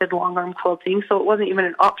anyone that did long arm quilting, so it wasn't even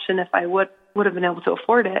an option if I would have been able to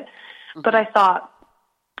afford it. But I thought,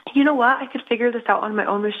 you know what, I could figure this out on my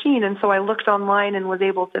own machine. And so I looked online and was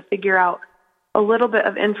able to figure out a little bit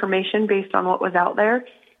of information based on what was out there,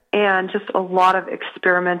 and just a lot of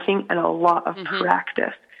experimenting and a lot of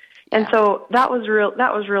practice. And so that was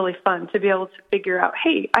really fun to be able to figure out,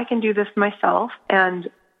 hey, I can do this myself, and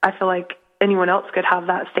I feel like anyone else could have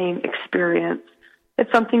that same experience.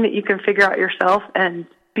 It's something that you can figure out yourself and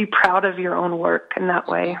be proud of your own work in that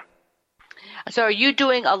way. So are you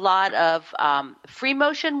doing a lot of free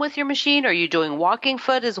motion with your machine, or are you doing walking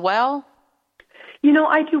foot as well? You know,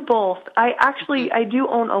 I do both. I do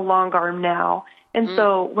own a long arm now. And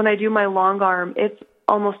so when I do my long arm, it's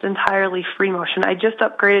almost entirely free motion. I just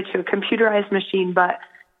upgraded to a computerized machine, but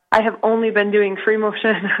I have only been doing free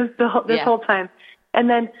motion this whole time. And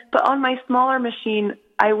then, but on my smaller machine,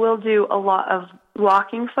 I will do a lot of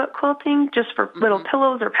walking foot quilting just for little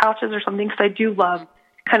pillows or pouches or something, because I do love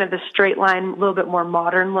kind of the straight line, a little bit more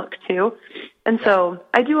modern look too. And so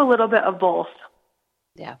I do a little bit of both.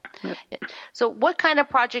 Yeah. So what kind of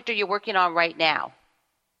project are you working on right now?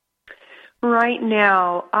 Right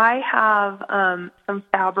now, I have some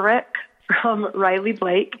fabric from Riley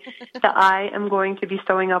Blake that I am going to be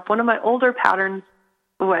sewing up one of my older patterns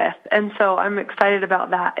with. And so I'm excited about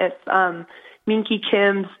that. It's Minky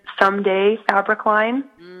Kim's Someday fabric line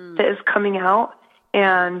that is coming out.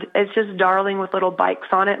 And it's just darling with little bikes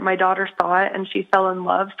on it. My daughter saw it and she fell in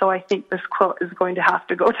love. So I think this quilt is going to have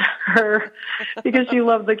to go to her because she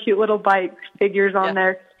loved the cute little bike figures on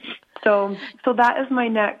there. So that is my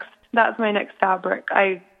next. That's my next fabric.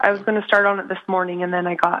 I was going to start on it this morning, and then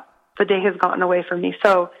the day has gotten away from me.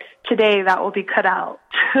 So today that will be cut out.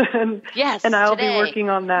 and I'll be working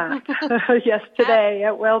on that. Yes, today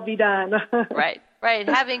it will be done. Right.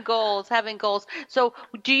 Having goals. So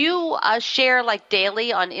do you share like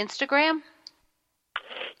daily on Instagram?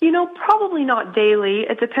 You know, probably not daily.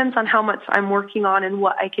 It depends on how much I'm working on and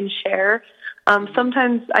what I can share.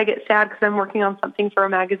 Sometimes I get sad because I'm working on something for a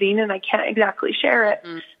magazine and I can't exactly share it.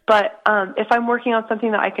 But if I'm working on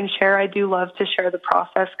something that I can share, I do love to share the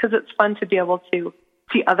process because it's fun to be able to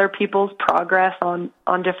see other people's progress on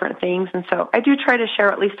different things. And so I do try to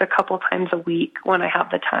share at least a couple times a week when I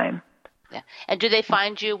have the time. Yeah. And do they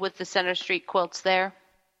find you with the Center Street Quilts there?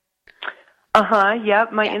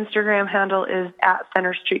 Yep. My Instagram handle is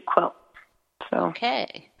 @CenterStreetQuilt. So.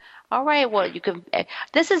 Okay. All right. Well,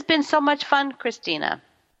 this has been so much fun, Christina.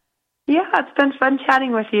 Yeah, it's been fun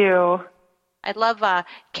chatting with you. I love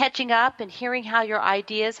catching up and hearing how your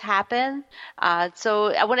ideas happen.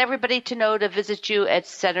 So I want everybody to know to visit you at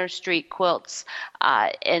Center Street Quilts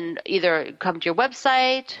and either come to your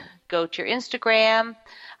website, go to your Instagram,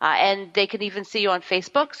 and they can even see you on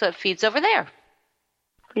Facebook, so it feeds over there.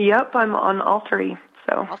 Yep, I'm on all three.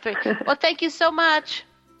 So. All three. Well, thank you so much.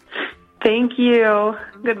 Thank you.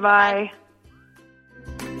 Goodbye.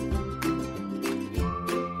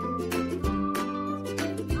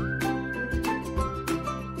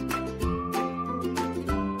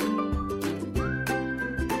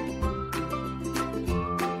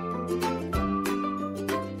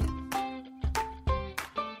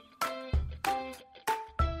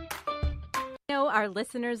 Our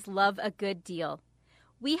listeners love a good deal.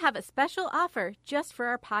 We have a special offer just for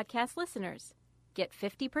our podcast listeners. Get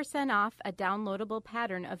 50% off a downloadable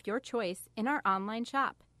pattern of your choice in our online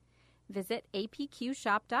shop. Visit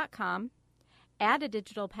apqshop.com, add a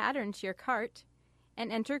digital pattern to your cart,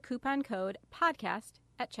 and enter coupon code PODCAST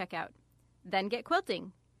at checkout. Then get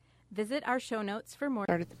quilting. Visit our show notes for more.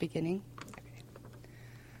 Start at the beginning. Okay.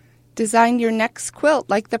 Design your next quilt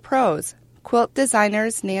like the pros. Quilt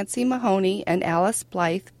designers Nancy Mahoney and Alice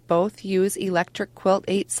Blythe both use Electric Quilt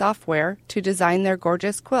 8 software to design their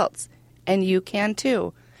gorgeous quilts, and you can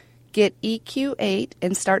too. Get EQ8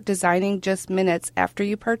 and start designing just minutes after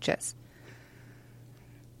you purchase.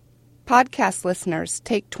 Podcast listeners,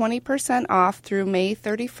 take 20% off through May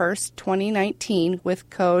 31st, 2019 with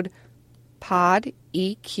code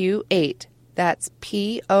PODEQ8. That's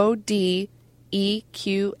PODEQ8.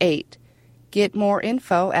 Get more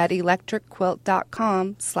info at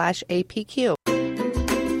electricquilt.com/APQ.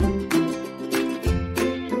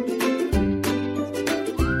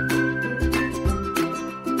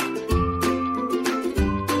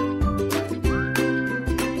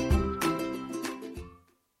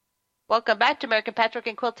 Welcome back to American Patchwork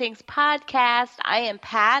and Quilting's podcast. I am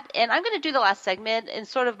Pat, and I'm going to do the last segment in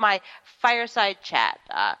sort of my fireside chat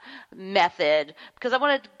method because I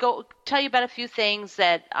want to go tell you about a few things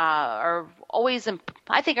that are always,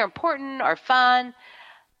 I think, are important, are fun,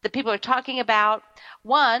 that people are talking about.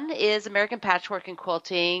 One is American Patchwork and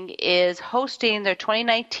Quilting is hosting their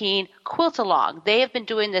 2019 Quilt Along. They have been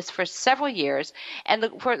doing this for several years, and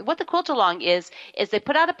what the Quilt Along is they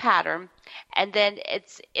put out a pattern, and then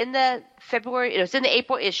it's in the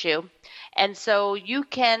April issue, and so you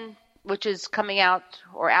can, which is coming out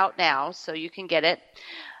or out now, so you can get it.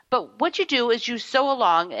 But what you do is you sew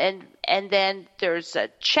along, and then there's a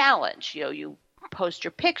challenge. You post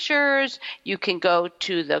your pictures. You can go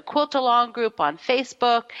to the Quilt Along group on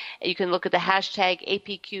Facebook, and you can look at the hashtag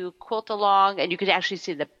APQ Quilt Along, and you can actually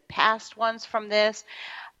see the past ones from this.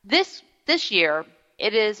 This year,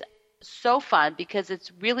 it is so fun because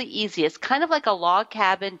it's really easy. It's kind of like a log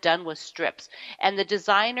cabin done with strips. And the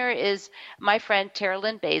designer is my friend Tara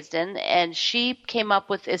Lynn Baisden, and she came up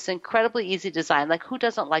with this incredibly easy design. Like, who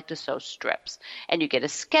doesn't like to sew strips? And you get a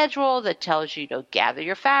schedule that tells you to gather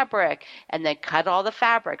your fabric and then cut all the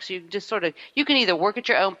fabric. So you just you can either work at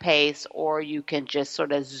your own pace or you can just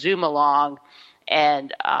sort of zoom along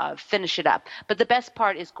and finish it up. But the best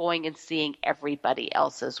part is going and seeing everybody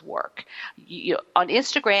else's work. On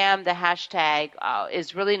Instagram, the hashtag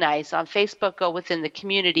is really nice. On Facebook, go within the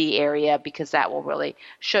community area because that will really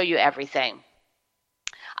show you everything.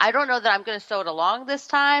 I don't know that I'm going to sew it along this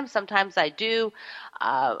time. Sometimes I do.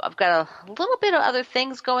 I've got a little bit of other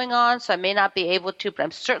things going on, so I may not be able to, but I'm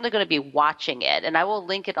certainly going to be watching it. And I will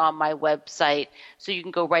link it on my website so you can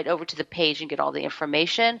go right over to the page and get all the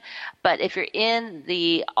information. But if you're in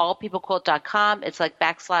the allpeoplequilt.com, it's like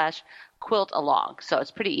 /quilt along. So it's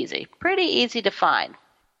pretty easy to find.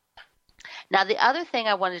 Now, the other thing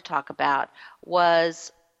I wanted to talk about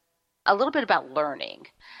was a little bit about learning,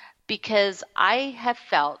 because I have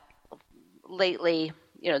felt lately,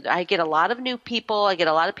 I get a lot of new people. I get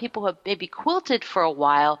a lot of people who have maybe quilted for a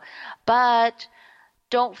while, but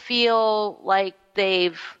don't feel like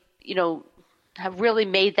they've, have really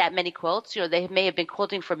made that many quilts. They may have been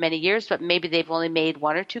quilting for many years, but maybe they've only made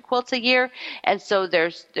 1 or 2 quilts a year. And so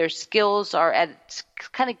their skills are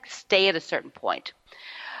kind of stay at a certain point.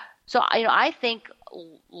 So, I think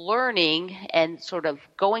learning and sort of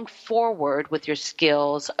going forward with your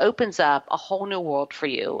skills opens up a whole new world for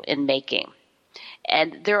you in making.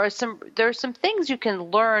 And there are some things you can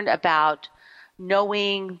learn about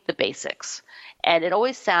knowing the basics. And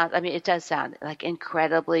it does sound like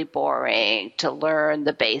incredibly boring to learn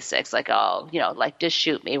the basics. Like, like just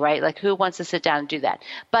shoot me, right? Like, who wants to sit down and do that?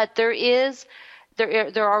 But there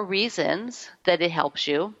are reasons that it helps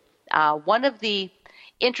you. One of the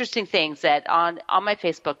interesting things that on my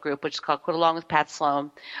Facebook group, which is called Quit Along with Pat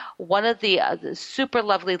Sloan, one of the super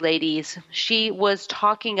lovely ladies, she was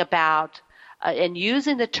talking about and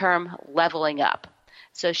using the term leveling up.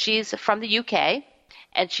 So she's from the UK,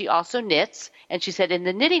 and she also knits, and she said in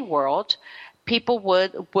the knitting world, people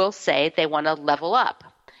will say they want to level up.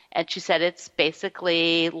 And she said it's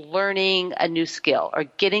basically learning a new skill or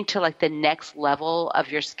getting to like the next level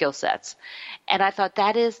of your skill sets. And I thought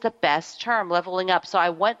that is the best term, leveling up. So I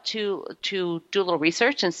went to do a little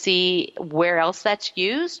research and see where else that's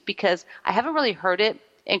used, because I haven't really heard it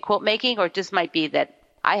in quilt making, or it just might be that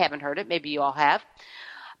I haven't heard it. Maybe you all have.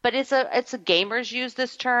 But it's a gamers use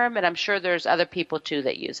this term, and I'm sure there's other people too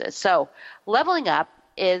that use it. So leveling up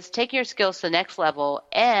is taking your skills to the next level,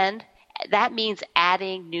 and that means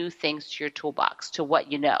adding new things to your toolbox, to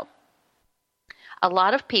what you know. A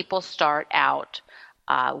lot of people start out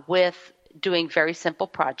with doing very simple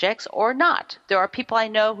projects or not. There are people I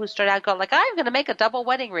know who start out going like, I'm going to make a double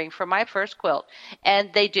wedding ring for my first quilt.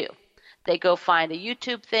 And they do. They go find a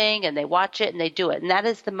YouTube thing and they watch it and they do it. And that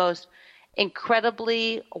is the most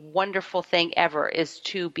incredibly wonderful thing ever, is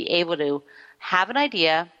to be able to have an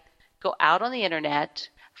idea, go out on the internet,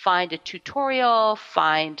 find a tutorial,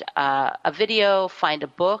 find a video, find a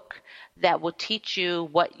book that will teach you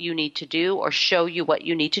what you need to do or show you what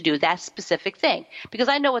you need to do, that specific thing. Because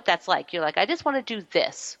I know what that's like. You're like, I just want to do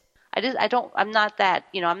this. I'm not that,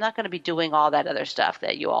 I'm not going to be doing all that other stuff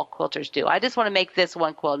that you all quilters do. I just want to make this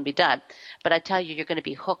one quilt and be done. But I tell you, you're going to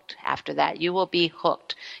be hooked after that. You will be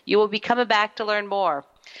hooked. You will be coming back to learn more.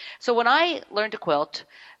 So when I learned to quilt,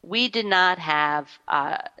 we did not have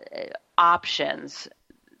options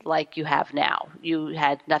like you have now. You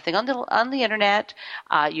had nothing on the internet.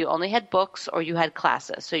 You only had books, or you had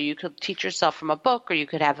classes. So you could teach yourself from a book, or you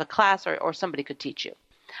could have a class, or somebody could teach you.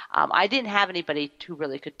 I didn't have anybody who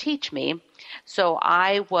really could teach me, so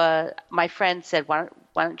my friend said, why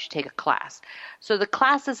don't you take a class? So the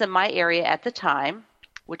classes in my area at the time,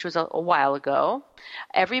 which was a while ago,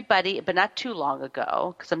 everybody, but not too long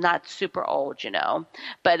ago, because I'm not super old,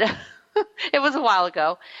 but it was a while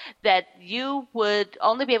ago, that you would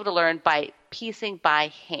only be able to learn by piecing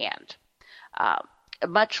by hand.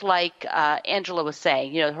 much like Angela was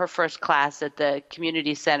saying, her first class at the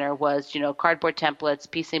community center was, cardboard templates,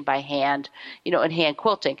 piecing by hand, and hand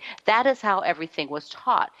quilting. That is how everything was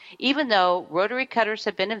taught. Even though rotary cutters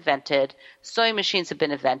have been invented, sewing machines have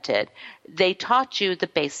been invented, they taught you the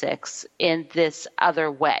basics in this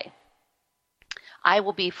other way. I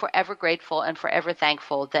will be forever grateful and forever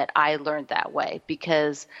thankful that I learned that way,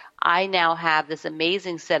 because I now have this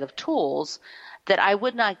amazing set of tools that I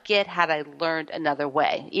would not get had I learned another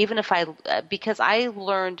way, because I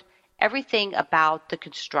learned everything about the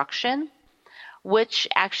construction, which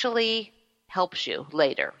actually helps you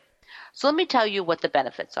later. So let me tell you what the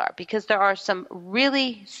benefits are, because there are some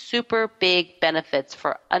really super big benefits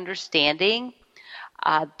for understanding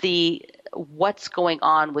what's going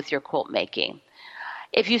on with your quilt making.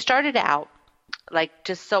 If you started out like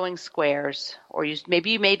just sewing squares, or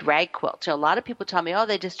maybe you made rag quilts. A lot of people tell me,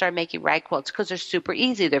 they just started making rag quilts because they're super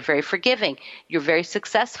easy. They're very forgiving. You're very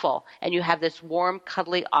successful, and you have this warm,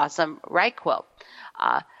 cuddly, awesome rag quilt.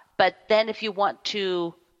 But then if you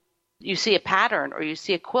see a pattern or you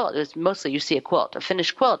see a quilt, it's mostly you see a quilt, a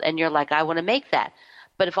finished quilt, and you're like, I want to make that.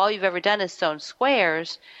 But if all you've ever done is sewn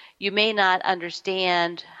squares, you may not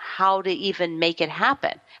understand how to even make it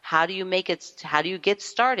happen. How do you get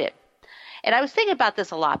started? And I was thinking about this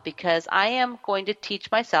a lot because I am going to teach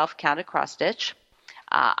myself counted cross stitch.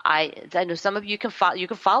 I know some of you can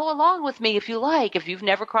follow along with me if you like. If you've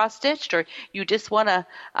never cross stitched, or you just want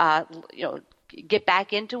to get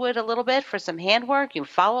back into it a little bit for some handwork, you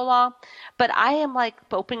can follow along. But I am like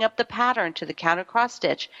opening up the pattern to the counted cross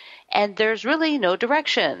stitch, and there's really no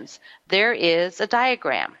directions. There is a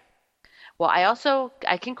diagram. Well,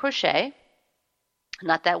 I can crochet.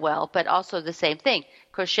 Not that well, but also the same thing.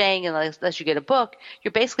 Crocheting, unless you get a book,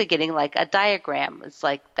 you're basically getting like a diagram. It's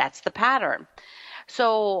like that's the pattern.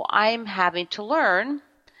 So I'm having to learn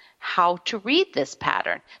how to read this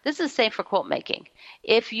pattern. This is the same for quilt making.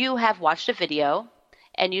 If you have watched a video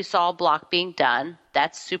and you saw a block being done,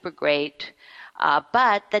 that's super great.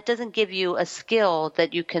 But that doesn't give you a skill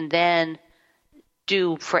that you can then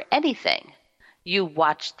do for anything. You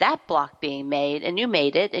watched that block being made and you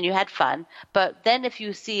made it and you had fun. But then if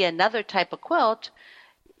you see another type of quilt,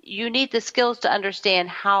 you need the skills to understand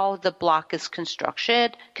how the block is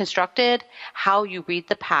constructed, how you read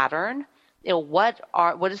the pattern,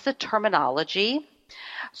 what is the terminology.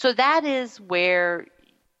 So that is where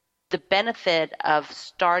the benefit of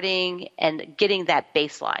starting and getting that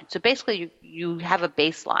baseline. So basically you have a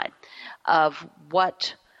baseline of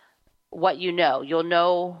what you know. You'll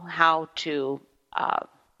know how to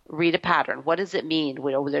read a pattern. What does it mean?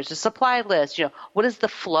 There's a supply list. What is the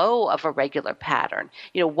flow of a regular pattern?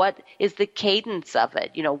 What is the cadence of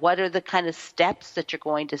it? What are the kind of steps that you're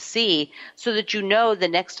going to see, so that the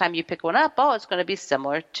next time you pick one up, it's going to be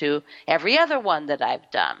similar to every other one that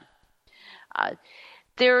I've done.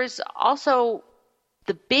 There's also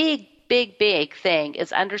the big thing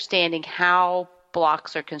is understanding how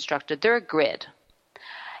blocks are constructed. They're a grid.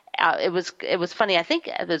 It was funny. I think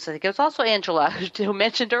it was also Angela who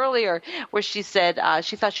mentioned earlier, where she said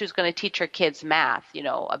she thought she was going to teach her kids math,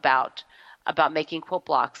 about making quilt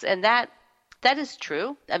blocks, and that is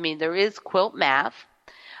true. I mean, there is quilt math.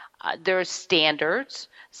 There are standards,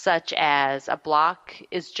 such as a block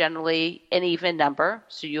is generally an even number.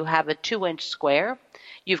 So you have a 2-inch square.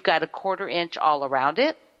 You've got a 1/4 inch all around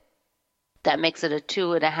it. That makes it a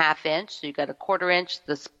 2.5 inch. So you've got a 1/4 inch,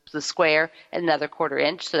 the square, and another 1/4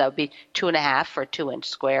 inch. So that would be 2.5 for a 2-inch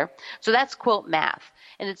square. So that's quilt math.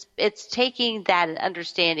 And it's taking that and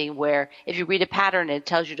understanding where if you read a pattern and it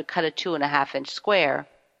tells you to cut a 2.5 inch square,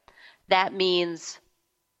 that means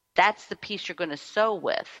that's the piece you're going to sew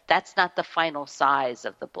with. That's not the final size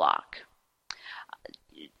of the block.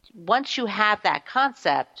 Once you have that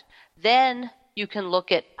concept, then you can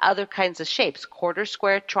look at other kinds of shapes. 1/4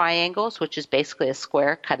 square triangles, which is basically a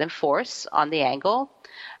square cut in 4ths on the angle.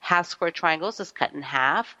 Half square triangles is cut in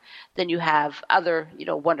half. Then you have other,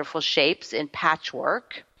 wonderful shapes in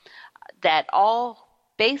patchwork that all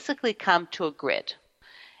basically come to a grid.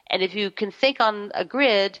 And if you can think on a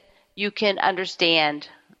grid, you can understand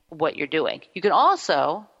what you're doing. You can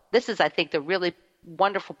also, this is, I think, the really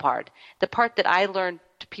wonderful part, the part that I learned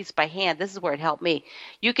to piece by hand. This is where it helped me.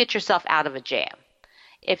 You get yourself out of a jam.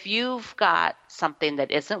 If you've got something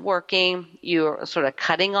that isn't working, you're sort of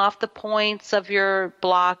cutting off the points of your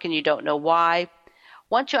block and you don't know why.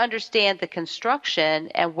 Once you understand the construction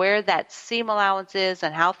and where that seam allowance is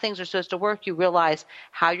and how things are supposed to work, you realize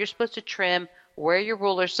how you're supposed to trim, where your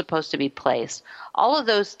ruler is supposed to be placed. All of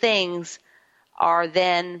those things are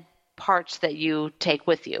then parts that you take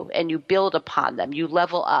with you and you build upon them. You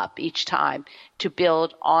level up each time to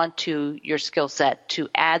build onto your skill set, to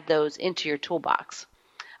add those into your toolbox.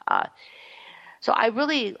 So I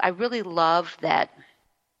really love that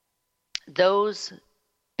those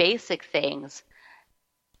basic things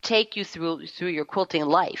take you through your quilting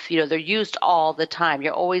life. They're used all the time.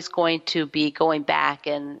 You're always going to be going back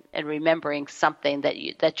and remembering something that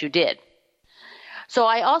you did. So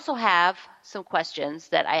I also have some questions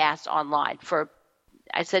that I asked online.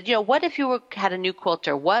 I said, what if you had a new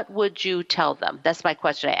quilter? What would you tell them? That's my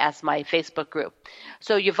question I asked my Facebook group.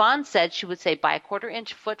 So Yvonne said she would say, buy a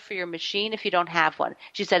 1/4-inch foot for your machine if you don't have one.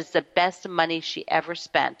 She said it's the best money she ever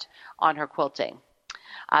spent on her quilting.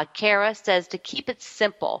 Kara says to keep it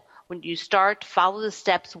simple. When you start, follow the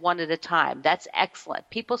steps one at a time. That's excellent.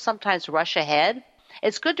 People sometimes rush ahead.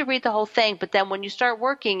 It's good to read the whole thing, but then when you start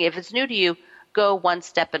working, if it's new to you, go one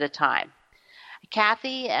step at a time.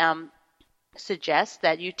 Kathy suggests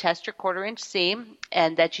that you test your 1/4-inch seam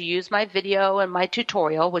and that you use my video and my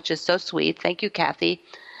tutorial, which is so sweet. Thank you, Kathy.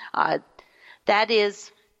 That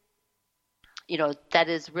is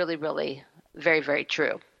really, really very, very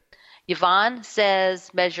true. Yvonne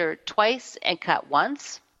says measure twice and cut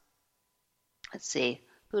once. Let's see,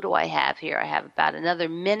 who do I have here? I have about another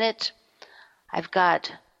minute. I've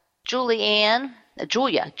got Julia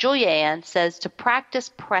Ann says to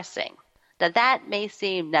practice pressing. Now that may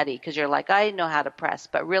seem nutty because you're like, I know how to press,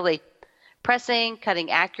 but really pressing, cutting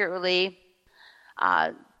accurately,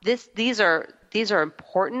 these are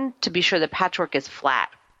important to be sure the patchwork is flat.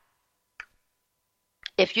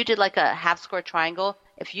 If you did like a half square triangle,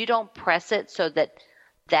 if you don't press it so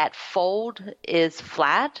that fold is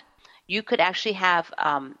flat, you could actually have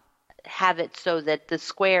it so that the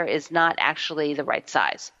square is not actually the right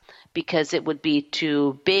size because it would be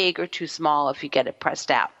too big or too small if you get it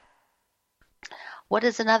pressed out. What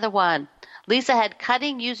is another one? Lisa had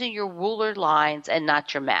cutting using your ruler lines and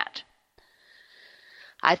not your mat.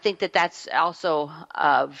 I think that's also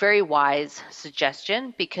a very wise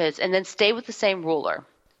suggestion and then stay with the same ruler.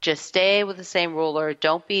 Just stay with the same ruler.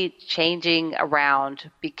 Don't be changing around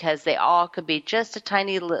because they all could be just a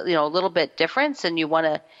tiny, little bit difference, and you want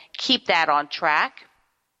to keep that on track.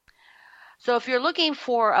 So if you're looking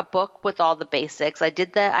for a book with all the basics, I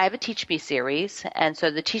have a Teach Me series, and so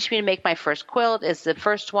the Teach Me to Make My First Quilt is the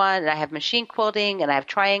first one, and I have machine quilting, and I have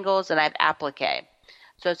triangles, and I have applique.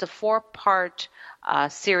 So it's a 4-part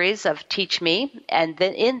series of Teach Me, and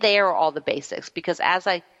then in there are all the basics because as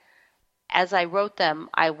I wrote them,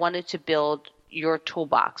 I wanted to build your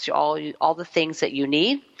toolbox, all the things that you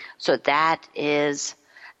need. So that is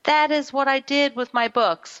what I did with my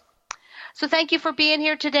books. So thank you for being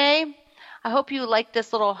here today. I hope you like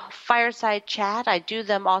this little fireside chat. I do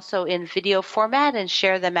them also in video format and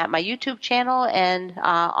share them at my YouTube channel and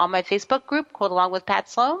on my Facebook group, Quilt Along with Pat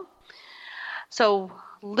Sloan. So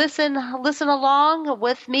listen along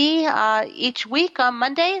with me each week on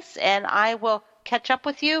Mondays, and I will catch up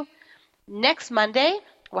with you next Monday.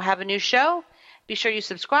 We'll have a new show. Be sure you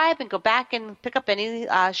subscribe and go back and pick up any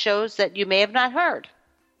shows that you may have not heard.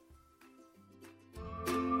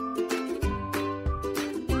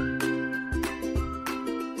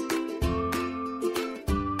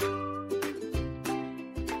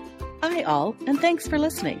 Hi all, and thanks for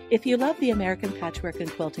listening. If you love the American Patchwork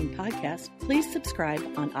and Quilting podcast, please subscribe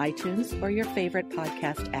on iTunes or your favorite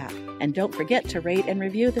podcast app. And don't forget to rate and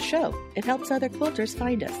review the show. It helps other quilters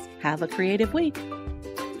find us. Have a creative week.